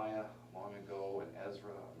Nehemiah long ago, an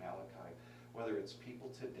Ezra, a Malachi, whether it's people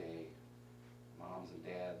today, moms and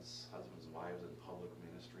dads, husbands and wives in public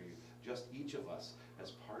ministry, just each of us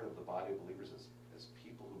as part of the body of believers, as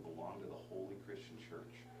people who belong to the Holy Christian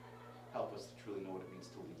Church, help us to truly know what it means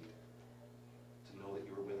to lead. To know that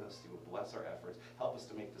you are with us, you will bless our efforts. Help us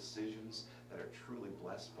to make decisions that are truly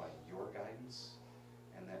blessed by your guidance,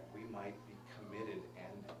 and that we might be committed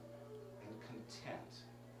and content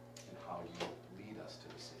in how you lead us to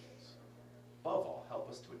decisions. Above all, help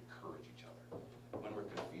us to encourage each other. When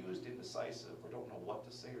we're confused, indecisive, or don't know what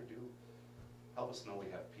to say or do, help us know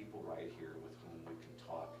we have people right here with whom we can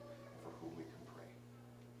talk and for whom we can pray.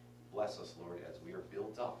 Bless us, Lord, as we are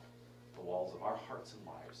built up the walls of our hearts and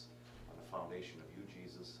lives on the foundation of you,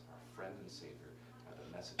 Jesus, our friend and Savior, and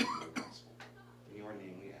the message of your gospel. In your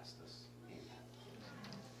name we ask this. Amen.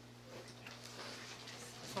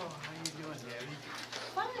 Oh, how you doing, Debbie?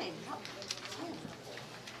 Fine.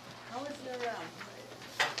 How was your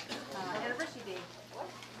anniversary day?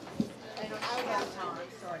 don't have time,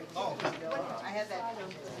 sorry. I had that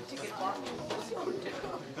ticket bought.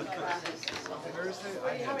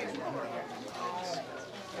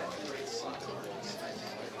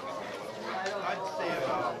 I'd say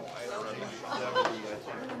about, I don't know, 70, I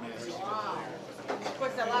think. Of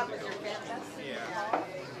course, a lot was your family. Yeah.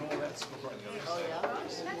 Oh, yeah?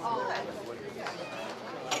 That's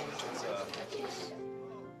good.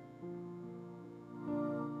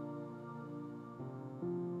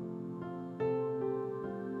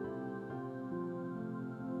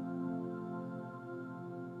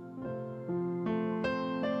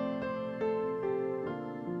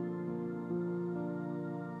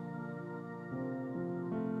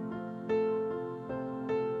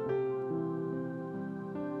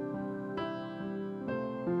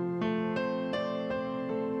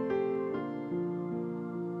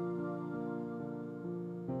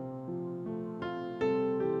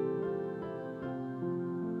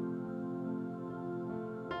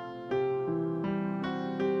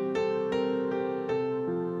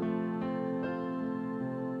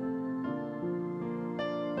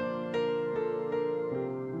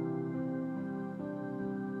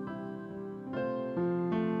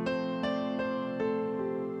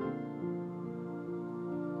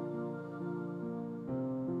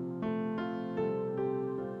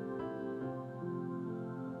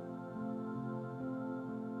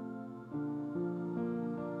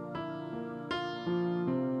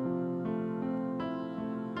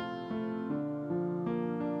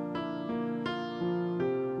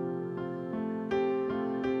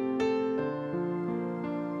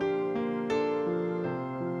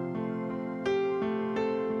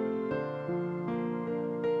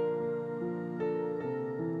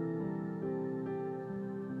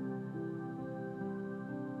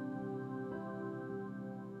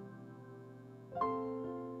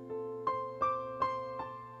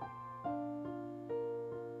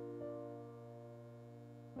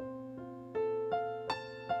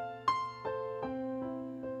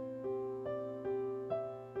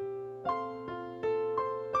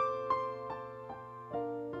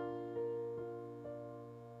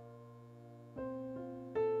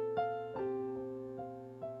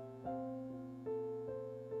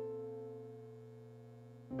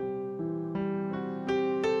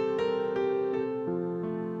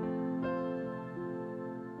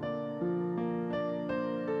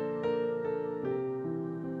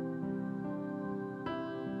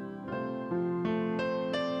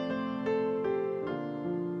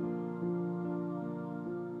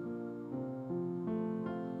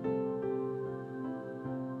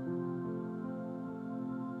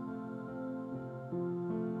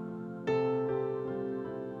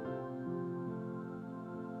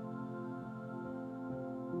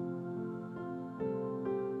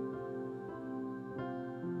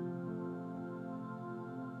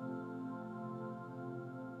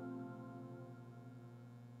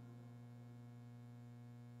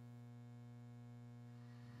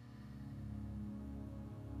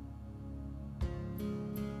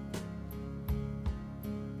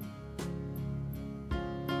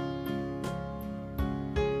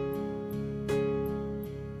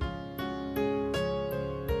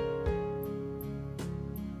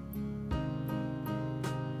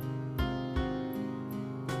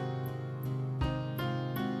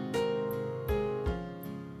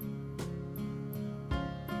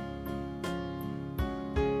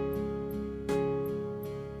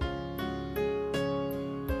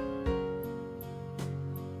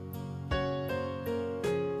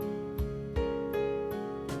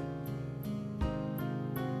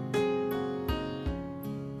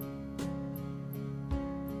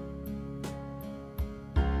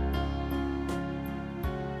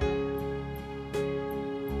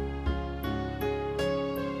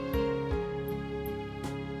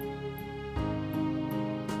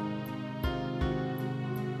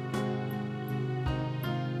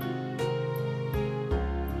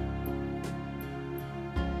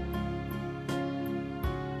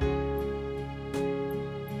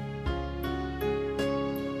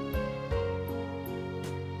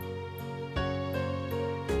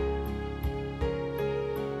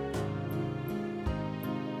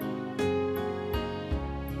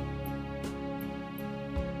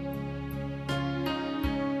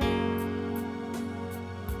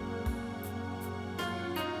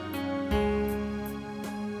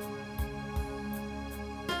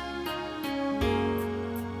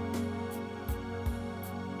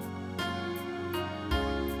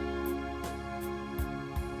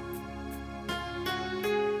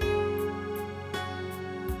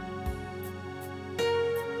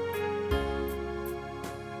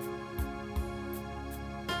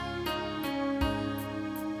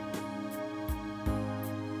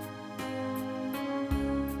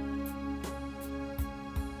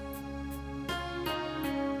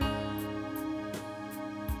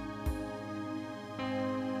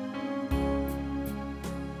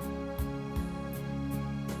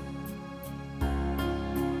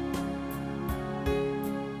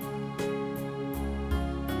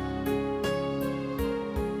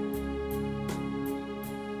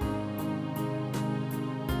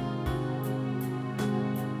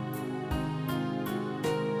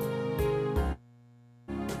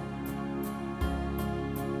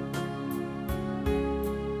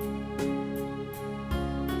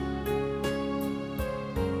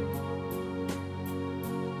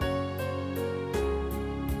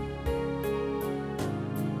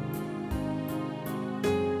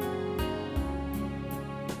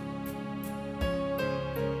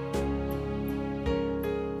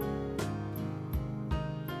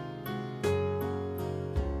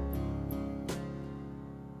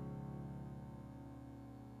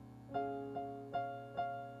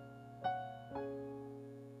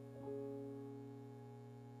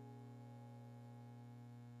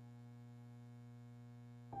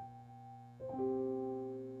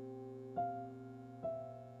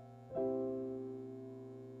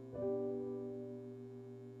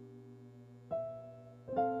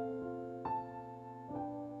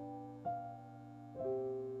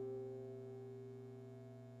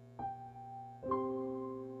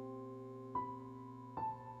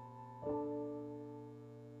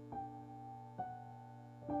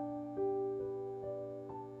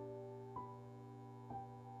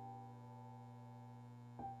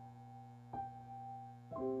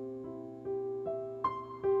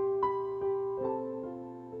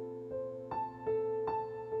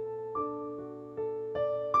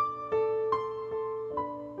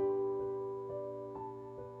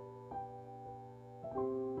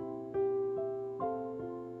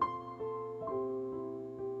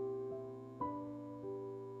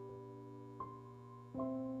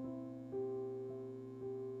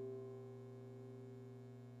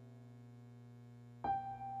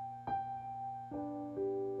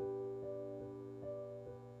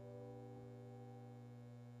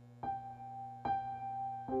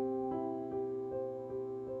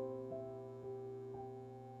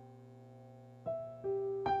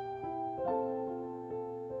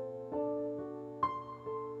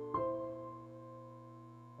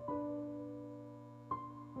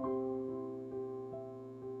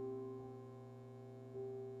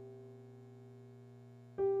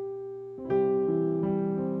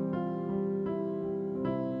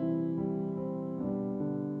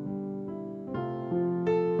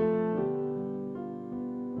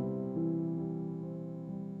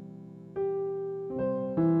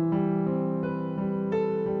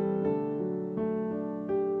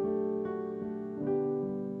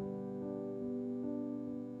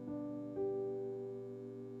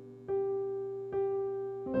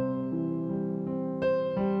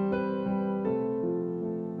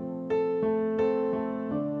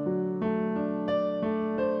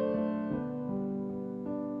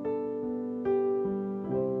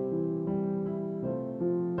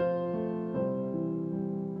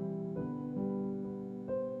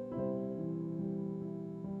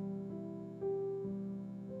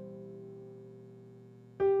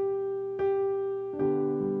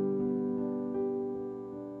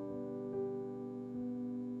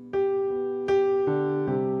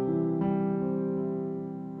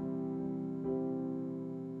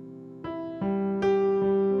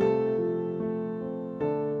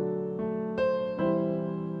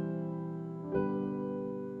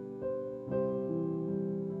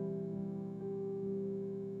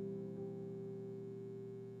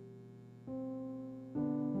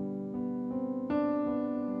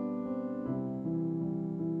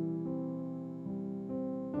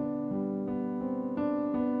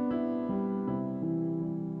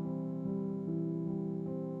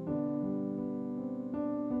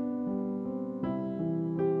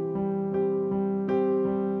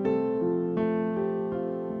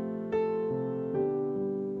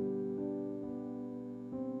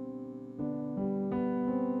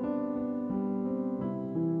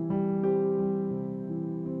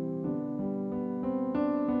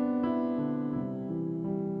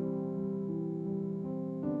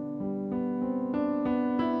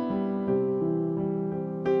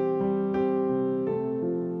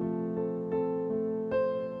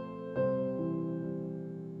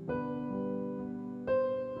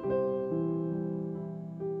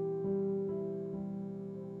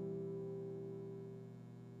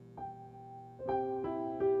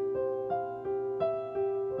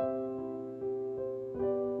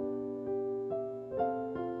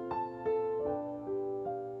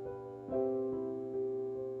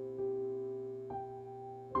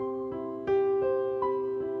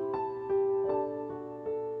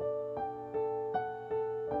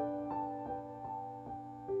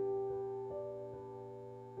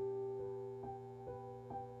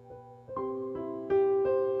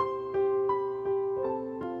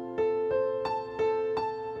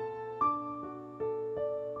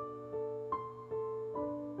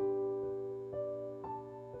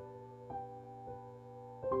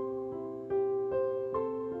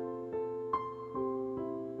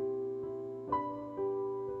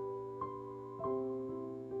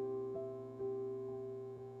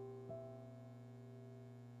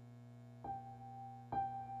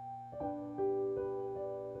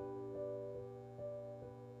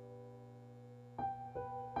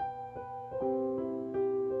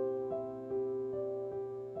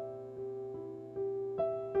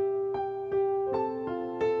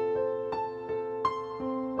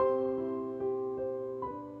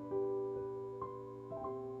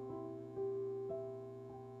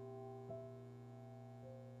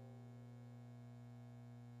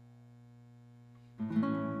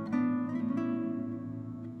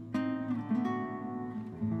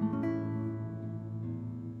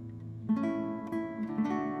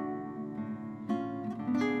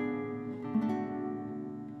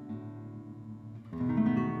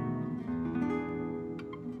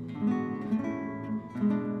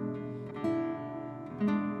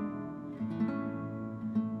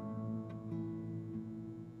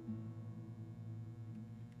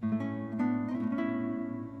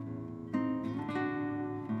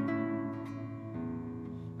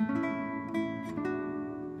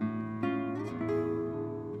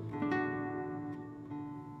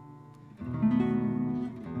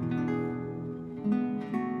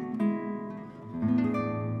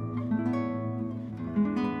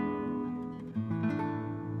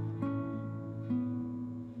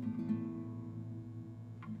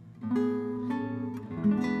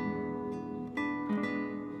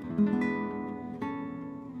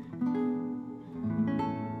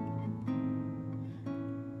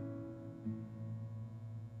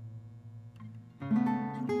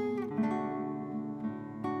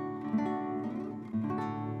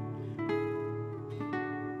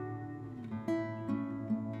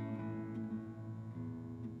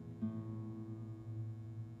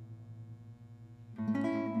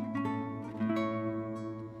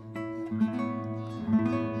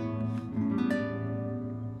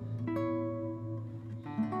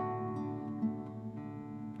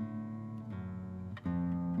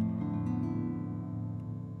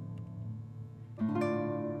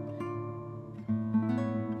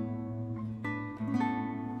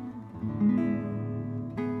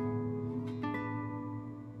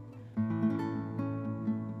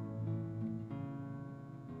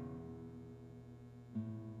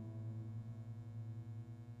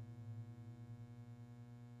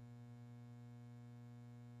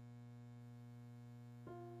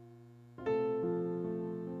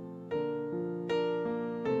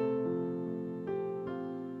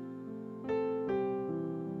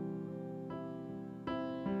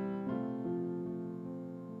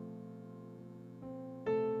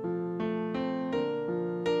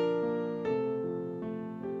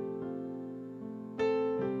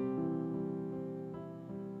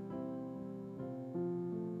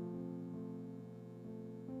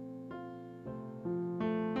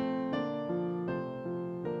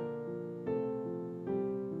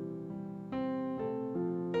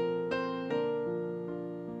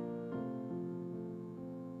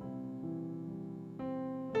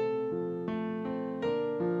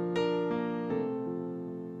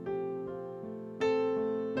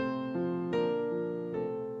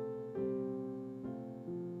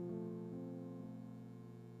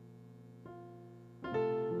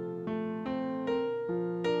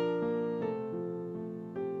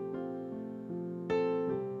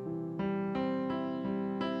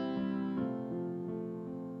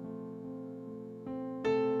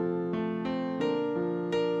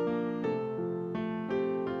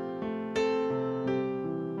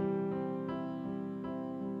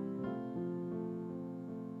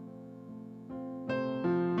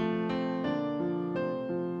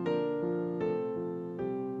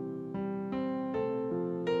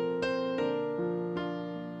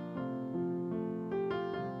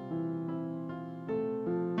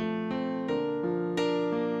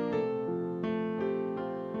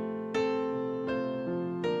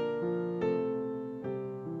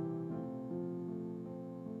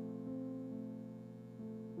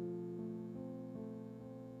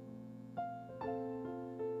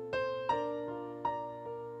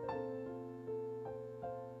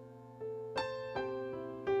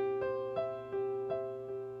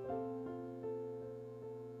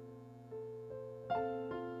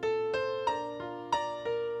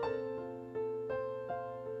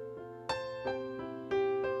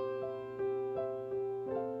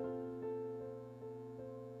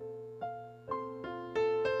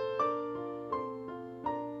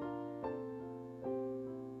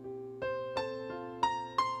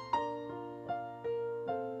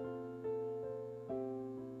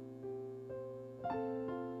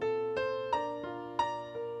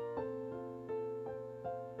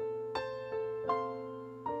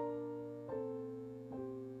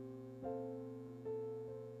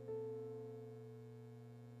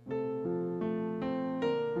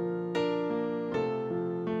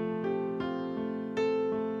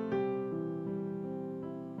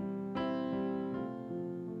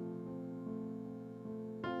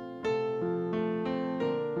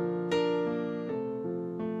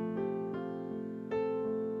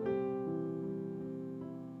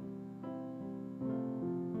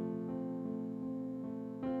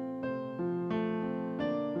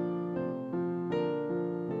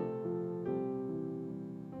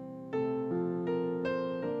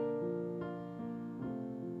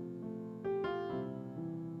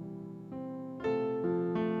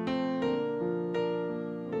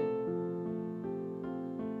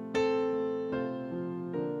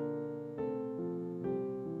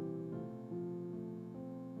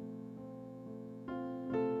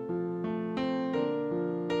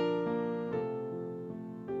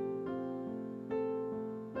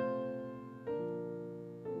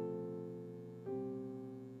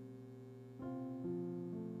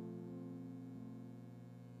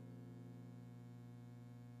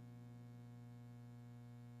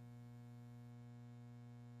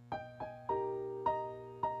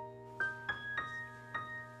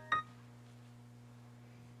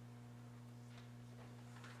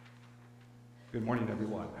 Good morning,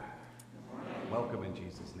 everyone. Welcome in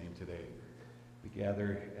Jesus' name today. We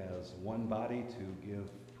gather as one body to give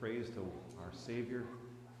praise to our Savior,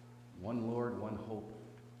 one Lord, one hope,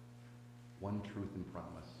 one truth and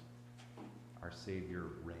promise. Our Savior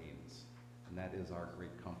reigns, and that is our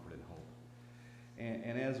great comfort and hope.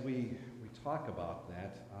 And as we talk about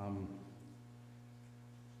that,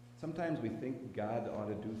 sometimes we think God ought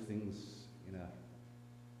to do things in a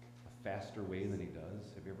faster way than he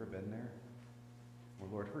does. Have you ever been there? Well,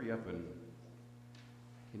 Lord, hurry up and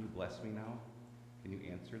can you bless me now? Can you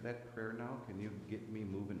answer that prayer now? Can you get me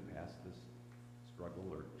moving past this struggle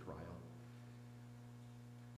or trial?